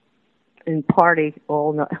and party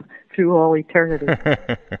through all eternity.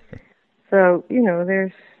 So,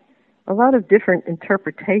 there's a lot of different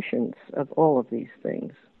interpretations of all of these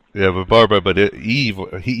things. Yeah, but Barbara,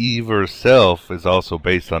 Eve herself is also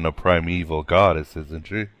based on a primeval goddess, isn't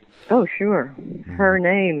she? Oh, sure. Her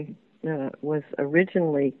name was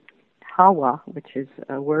originally Hawa, which is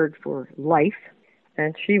a word for life,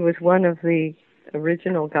 and she was one of the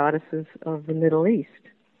original goddesses of the Middle East.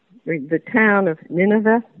 The town of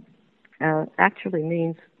Nineveh actually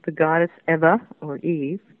means the goddess Eva, or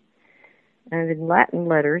Eve, and in Latin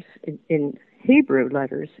letters, in Hebrew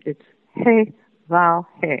letters, it's He, Val,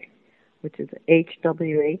 He, which is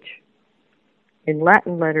HWH. In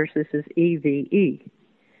Latin letters, this is EVE.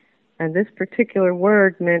 And this particular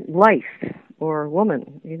word meant life, or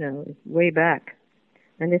woman, way back.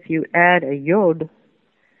 And if you add a yod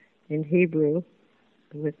in Hebrew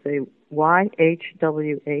with a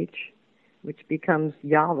YHWH, which becomes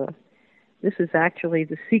Yahweh, this is actually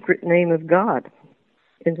the secret name of God.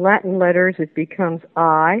 In Latin letters, it becomes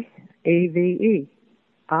I, A-V-E,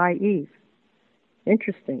 I-Eve.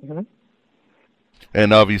 Interesting, huh?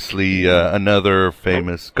 And obviously, another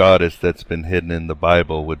famous goddess that's been hidden in the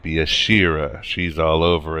Bible would be Ashera. She's all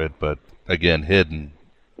over it, but again, hidden.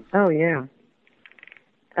 Oh, yeah.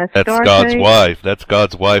 That's God's wife. That's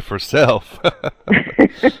God's wife herself.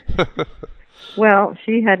 Well,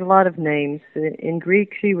 she had a lot of names. In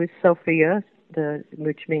Greek, she was Sophia,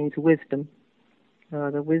 which means wisdom,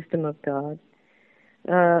 the wisdom of God.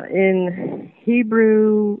 In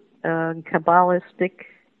Hebrew, Kabbalistic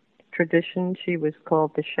tradition, she was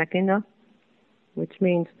called the Shekinah, which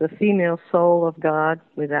means the female soul of God,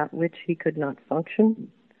 without which he could not function.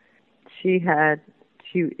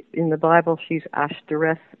 In the Bible, she's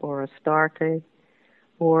Ashtoreth or Astarte,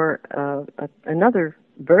 or another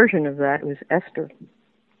version of that was Esther.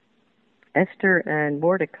 Esther and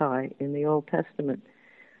Mordecai in the Old Testament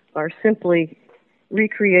are simply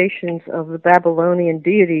recreations of the Babylonian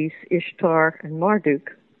deities Ishtar and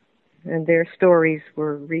Marduk, and their stories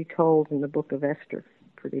were retold in the Book of Esther,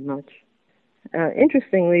 pretty much.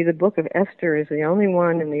 Interestingly, the Book of Esther is the only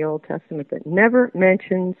one in the Old Testament that never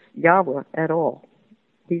mentions Yahweh at all.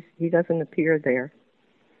 He doesn't appear there.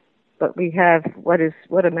 But we have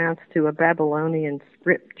what amounts to a Babylonian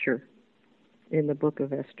scripture in the Book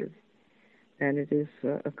of Esther. And it is,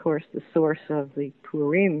 of course, the source of the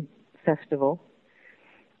Purim festival,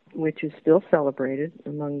 which is still celebrated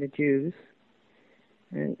among the Jews.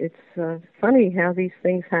 And it's funny how these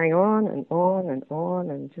things hang on and on and on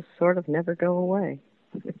and just sort of never go away.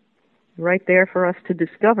 Right there for us to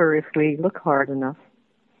discover if we look hard enough.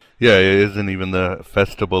 Yeah, isn't even the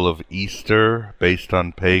festival of Easter based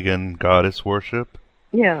on pagan goddess worship?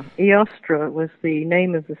 Yeah, Eostra was the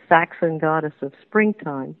name of the Saxon goddess of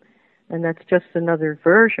springtime, and that's just another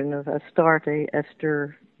version of Astarte,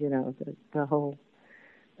 Esther, that whole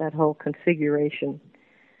configuration.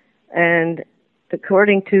 And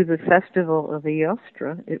according to the festival of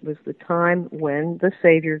Eostra, it was the time when the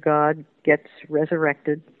Savior God gets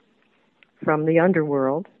resurrected from the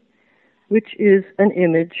underworld, which is an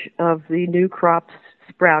image of the new crops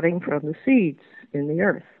sprouting from the seeds in the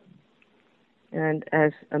earth. And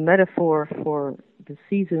as a metaphor for the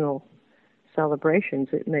seasonal celebrations,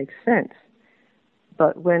 it makes sense.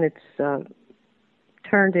 But when it's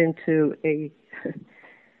turned into a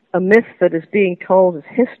myth that is being told as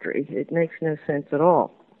history, it makes no sense at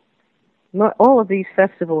all. All of these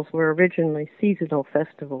festivals were originally seasonal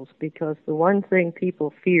festivals because the one thing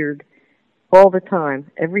people feared all the time,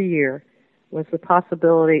 every year, was the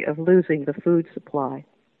possibility of losing the food supply.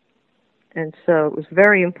 And so it was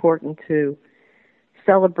very important to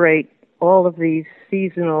celebrate all of these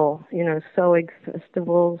seasonal, sowing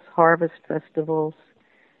festivals, harvest festivals,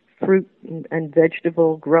 fruit and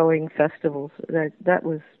vegetable growing festivals. That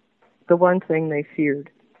was the one thing they feared.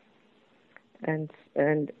 And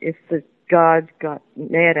if the gods got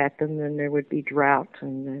mad at them, then there would be drought,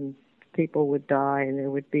 and then people would die, and there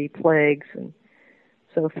would be plagues and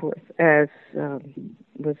so forth, as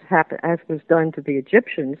was done to the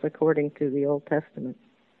Egyptians according to the Old Testament.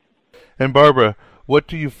 And Barbara, what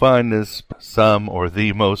do you find is some or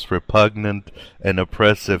the most repugnant and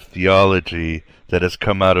oppressive theology that has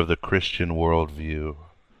come out of the Christian worldview?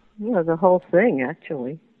 Well, the whole thing,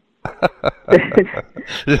 actually. Throw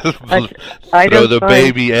the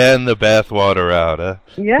baby and the bathwater out, huh?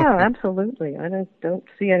 Yeah, absolutely. I don't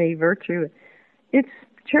see any virtue.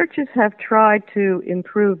 Churches have tried to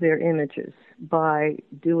improve their images by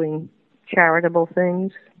doing charitable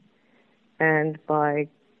things and by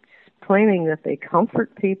claiming that they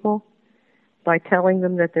comfort people, by telling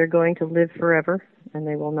them that they're going to live forever and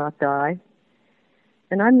they will not die.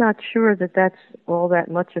 And I'm not sure that that's all that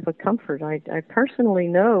much of a comfort. I personally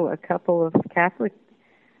know a couple of Catholic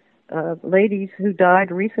ladies who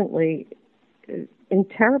died recently in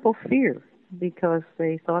terrible fear because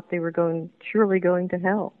they thought they were surely going to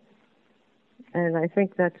hell. And I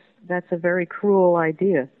think that's a very cruel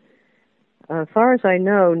idea. As far as I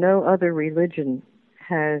know, no other religion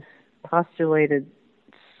has postulated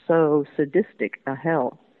so sadistic a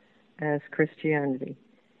hell as Christianity.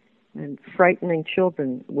 And frightening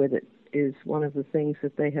children with it is one of the things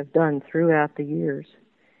that they have done throughout the years,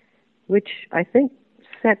 which I think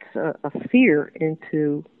sets a fear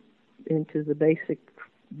into the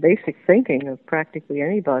basic thinking of practically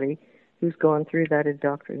anybody who's gone through that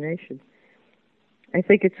indoctrination. I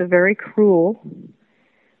think it's a very cruel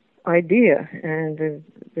idea, and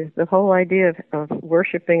the whole idea of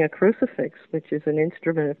worshiping a crucifix, which is an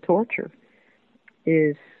instrument of torture,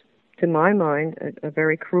 is, to my mind, a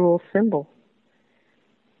very cruel symbol.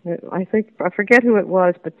 I forget who it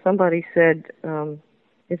was, but somebody said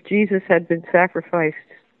if Jesus had been sacrificed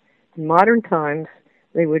in modern times,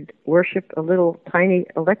 they would worship a little tiny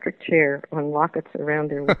electric chair on lockets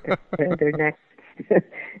around their necks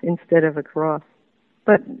instead of a cross.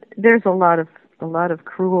 But there's a lot of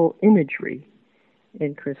cruel imagery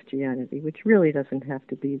in Christianity, which really doesn't have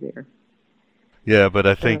to be there. Yeah, but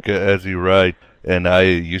I think, as you write, and I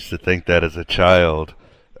used to think that as a child,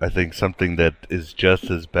 I think something that is just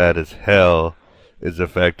as bad as hell is the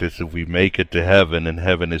fact that if we make it to heaven and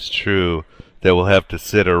heaven is true, that we'll have to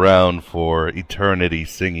sit around for eternity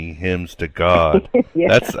singing hymns to God.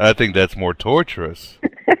 Yeah. I think that's more torturous.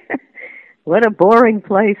 What a boring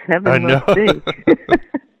place heaven must be.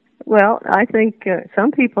 Well, I think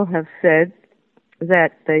some people have said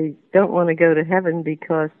that they don't want to go to heaven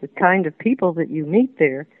because the kind of people that you meet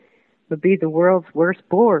there would be the world's worst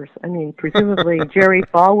bores. I mean, presumably Jerry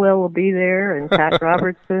Falwell will be there, and Pat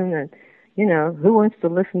Robertson, and, you know, who wants to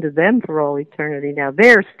listen to them for all eternity? Now,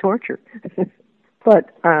 there's torture.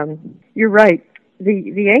 But you're right.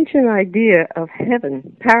 The ancient idea of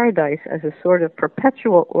heaven, paradise, as a sort of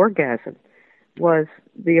perpetual orgasm was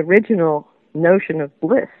the original notion of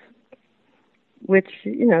bliss, which,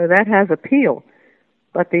 you know, that has appeal.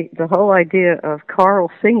 But the whole idea of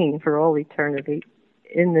choral singing for all eternity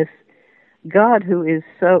in this God who is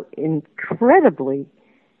so incredibly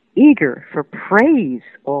eager for praise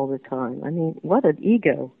all the time. I mean, what an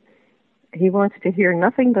ego. He wants to hear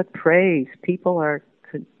nothing but praise. People are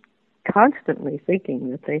constantly thinking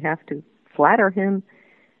that they have to flatter him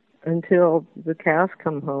until the cows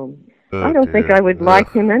come home. I don't think I would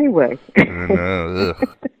like him anyway.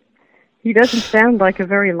 He doesn't sound like a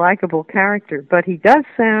very likable character, but he does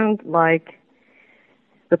sound like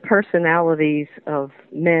the personalities of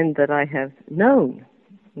men that I have known.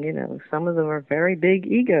 You know, some of them are very big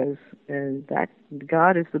egos, and that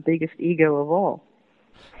God is the biggest ego of all.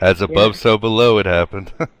 As above, so below it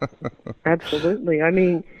happened. Absolutely. I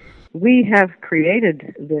mean, we have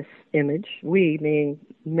created this image, we meaning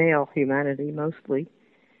male humanity mostly.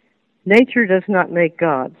 Nature does not make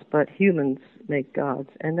gods, but humans make gods,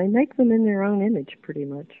 and they make them in their own image pretty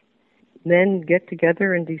much. Men get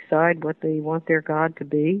together and decide what they want their god to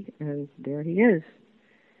be, and there he is.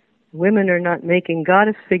 Women are not making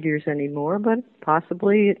goddess figures anymore, but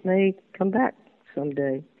possibly it may come back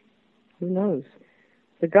someday. Who knows?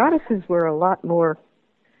 The goddesses were a lot more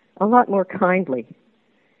kindly.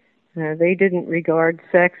 They didn't regard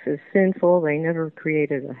sex as sinful. They never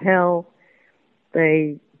created a hell.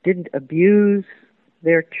 They didn't abuse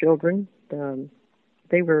their children.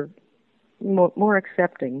 They were more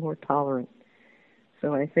accepting, more tolerant.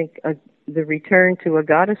 So I think the return to a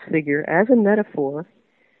goddess figure as a metaphor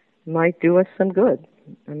might do us some good.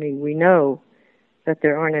 I mean, we know that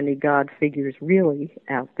there aren't any god figures really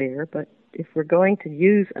out there, but if we're going to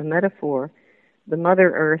use a metaphor, the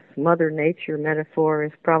Mother Earth, Mother Nature metaphor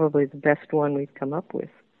is probably the best one we've come up with.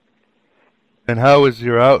 And how is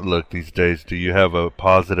your outlook these days? Do you have a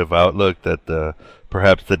positive outlook that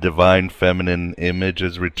perhaps the divine feminine image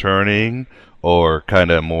is returning, or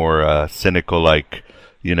kind of more cynical, like,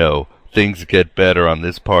 you know, things get better on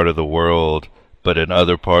this part of the world, but in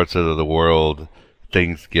other parts of the world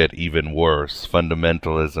things get even worse?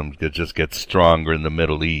 Fundamentalism just gets stronger in the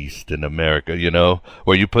Middle East, in America, you know,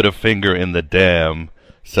 where you put a finger in the dam,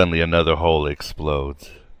 suddenly another hole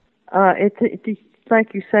explodes. It's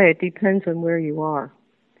like you say, it depends on where you are.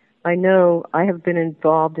 I know I have been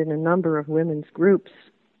involved in a number of women's groups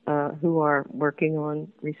who are working on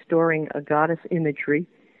restoring a goddess imagery,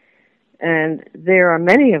 and there are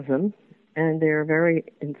many of them, and they're very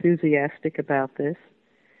enthusiastic about this.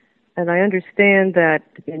 And I understand that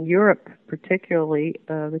in Europe, particularly,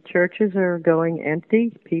 the churches are going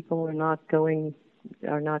empty. People are not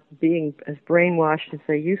being as brainwashed as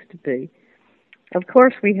they used to be. Of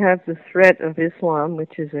course, we have the threat of Islam,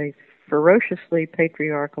 which is a ferociously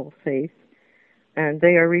patriarchal faith, and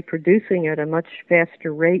they are reproducing at a much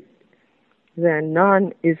faster rate than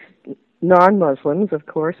non-Muslims, of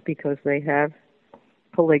course, because they have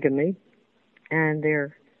polygamy, and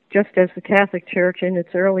they're just as the Catholic Church in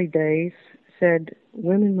its early days said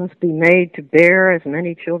women must be made to bear as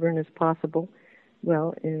many children as possible.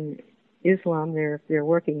 Well, in Islam, they're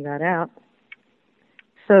working that out.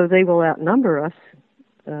 So they will outnumber us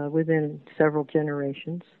within several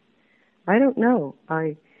generations. I don't know.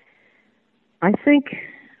 I think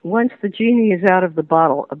once the genie is out of the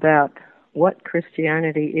bottle about what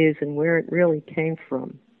Christianity is and where it really came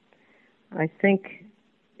from, I think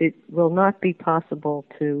it will not be possible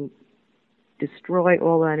to destroy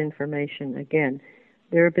all that information again.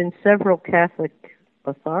 There have been several Catholic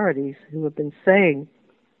authorities who have been saying,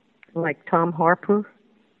 like Tom Harper,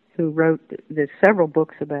 who wrote, there's several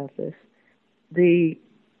books about this, the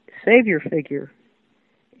Savior figure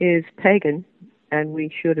is pagan, and we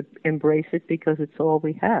should embrace it because it's all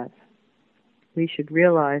we have. We should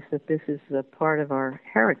realize that this is a part of our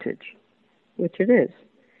heritage, which it is.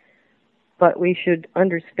 But we should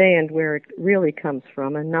understand where it really comes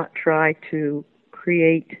from and not try to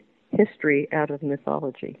create history out of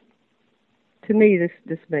mythology. To me,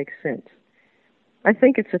 this makes sense. I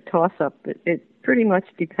think it's a toss-up. It pretty much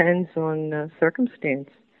depends on circumstance,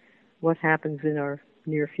 what happens in our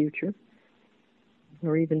near future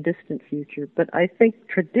or even distant future. But I think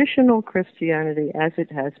traditional Christianity, as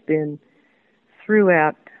it has been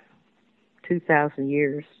throughout 2,000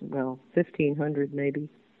 years, well, 1,500 maybe,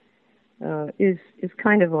 is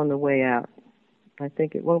kind of on the way out. I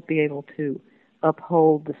think it won't be able to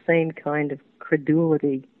uphold the same kind of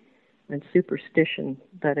credulity and superstition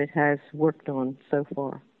that it has worked on so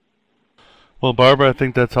far. Well, Barbara, I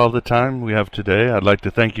think that's all the time we have today. I'd like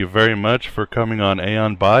to thank you very much for coming on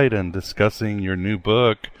Aeon Byte and discussing your new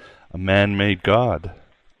book, A Man-Made God.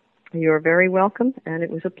 You're very welcome, and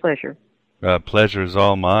it was a pleasure. Pleasure is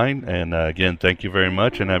all mine, and again, thank you very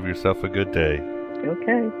much, and have yourself a good day.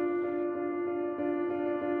 Okay.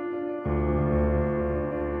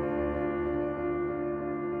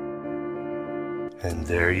 And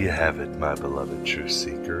there you have it, my beloved truth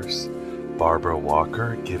seekers. Barbara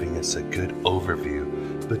Walker giving us a good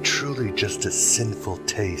overview, but truly just a sinful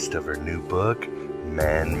taste of her new book,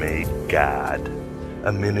 Man-Made God.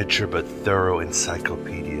 A miniature but thorough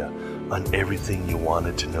encyclopedia on everything you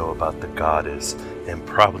wanted to know about the goddess, and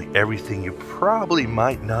probably everything you probably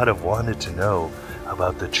might not have wanted to know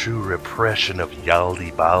about the true repression of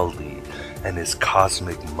Yaldi-Baldi and his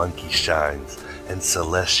cosmic monkey shines and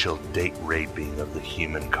celestial date raping of the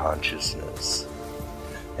human consciousness.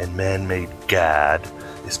 And Man-Made God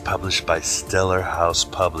is published by Stellar House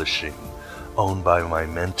Publishing, owned by my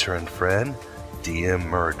mentor and friend, D.M.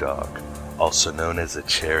 Murdoch, also known as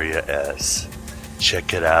Acharia S.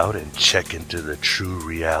 Check it out and check into the true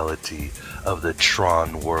reality of the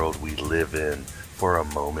Tron world we live in for a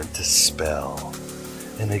moment to spell.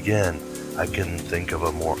 And again, I couldn't think of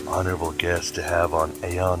a more honorable guest to have on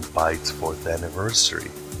Aeon Byte's 4th anniversary.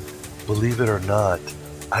 Believe it or not,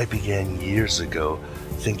 I began years ago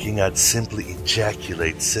thinking I'd simply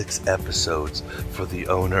ejaculate 6 episodes for the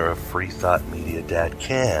owner of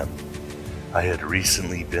freethoughtmedia.com. I had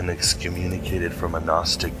recently been excommunicated from a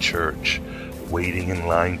Gnostic church, waiting in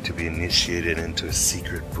line to be initiated into a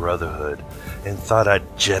secret brotherhood, and thought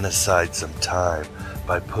I'd genocide some time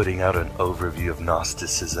by putting out an overview of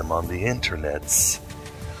Gnosticism on the internets.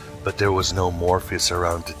 But there was no Morpheus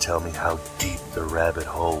around to tell me how deep the rabbit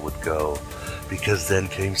hole would go, because then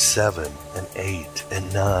came 7 and 8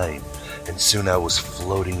 and 9, and soon I was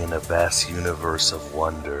floating in a vast universe of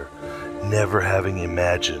wonder, never having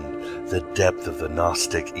imagined the depth of the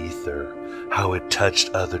Gnostic ether, how it touched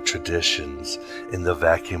other traditions in the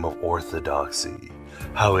vacuum of orthodoxy,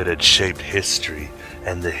 how it had shaped history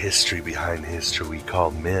and the history behind history we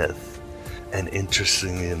call myth. And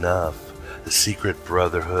interestingly enough, the secret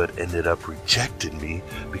brotherhood ended up rejecting me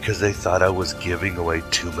because they thought I was giving away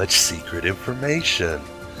too much secret information.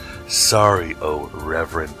 Sorry, oh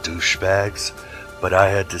reverend douchebags, but I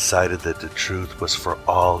had decided that the truth was for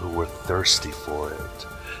all who were thirsty for it,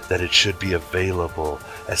 that it should be available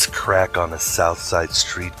as crack on a Southside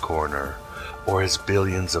street corner, or as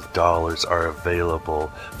billions of dollars are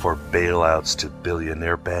available for bailouts to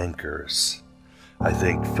billionaire bankers. I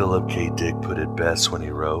think Philip K. Dick put it best when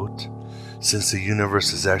he wrote, "Since the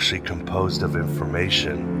universe is actually composed of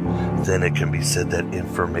information, then it can be said that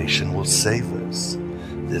information will save us.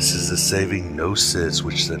 This is the saving gnosis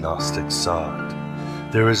which the Gnostics sought.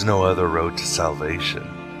 There is no other road to salvation.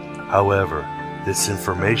 However, this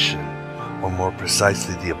information, or more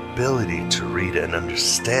precisely the ability to read and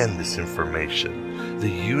understand this information, the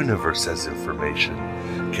universe as information,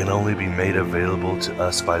 can only be made available to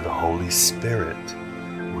us by the Holy Spirit.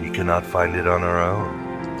 We cannot find it on our own.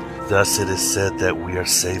 Thus it is said that we are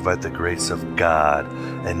saved by the grace of God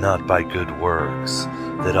and not by good works,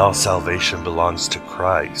 that all salvation belongs to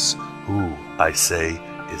Christ, who, I say,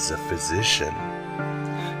 is a physician."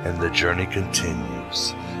 And the journey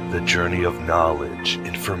continues, the journey of knowledge,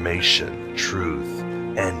 information, truth,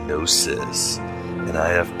 and gnosis. And I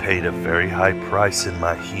have paid a very high price in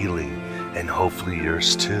my healing, and hopefully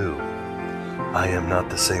yours too. I am not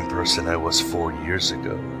the same person I was 4 years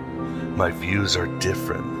ago. My views are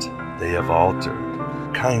different. They have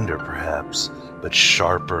altered. Kinder perhaps, but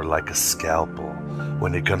sharper like a scalpel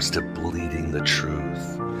when it comes to bleeding the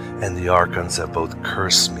truth. And the Archons have both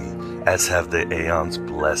cursed me, as have the Aeons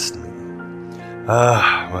blessed me.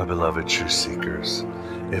 Ah, my beloved truth seekers,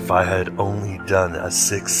 if I had only done a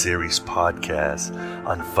 6-series podcast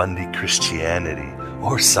on fundy Christianity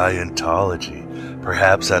or Scientology,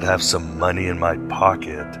 perhaps I'd have some money in my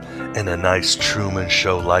pocket and a nice Truman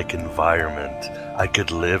Show-like environment I could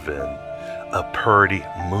live in. A purdy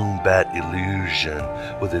moonbat illusion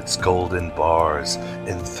with its golden bars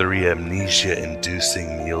and 3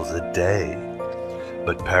 amnesia-inducing meals a day.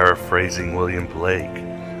 But paraphrasing William Blake,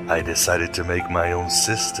 I decided to make my own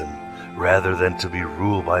system rather than to be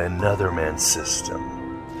ruled by another man's system.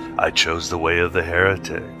 I chose the way of the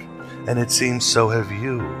heretic, and it seems so have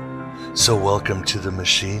you. So welcome to the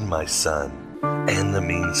machine, my son, and the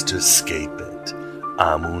means to escape it,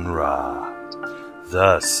 Amun-Ra.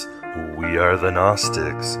 Thus, we are the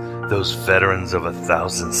Gnostics, those veterans of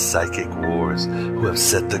 1,000 psychic wars who have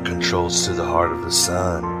set the controls to the heart of the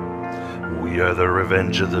sun. We are the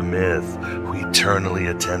revenge of the myth, who eternally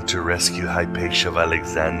attempt to rescue Hypatia of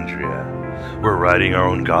Alexandria. We're writing our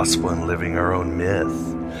own gospel and living our own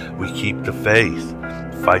myth. We keep the faith,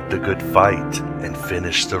 fight the good fight, and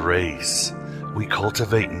finish the race. We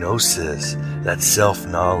cultivate gnosis, that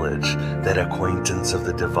self-knowledge, that acquaintance of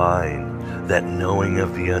the divine, that knowing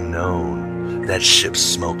of the unknown, that ship's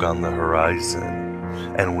smoke on the horizon.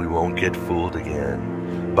 And we won't get fooled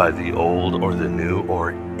again by the old or the new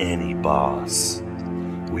or any boss.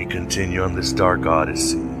 We continue on this dark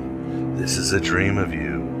odyssey. This is a dream of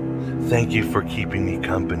you. Thank you for keeping me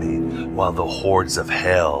company while the hordes of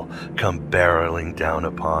hell come barreling down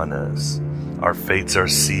upon us. Our fates are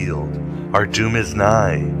sealed. Our doom is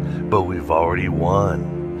nigh, but we've already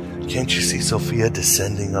won. Can't you see Sophia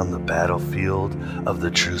descending on the battlefield of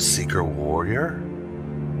the true seeker warrior?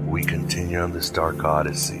 We continue on this dark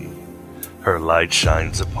odyssey. Her light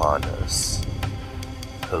shines upon us.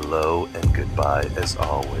 Hello and goodbye as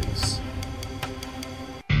always.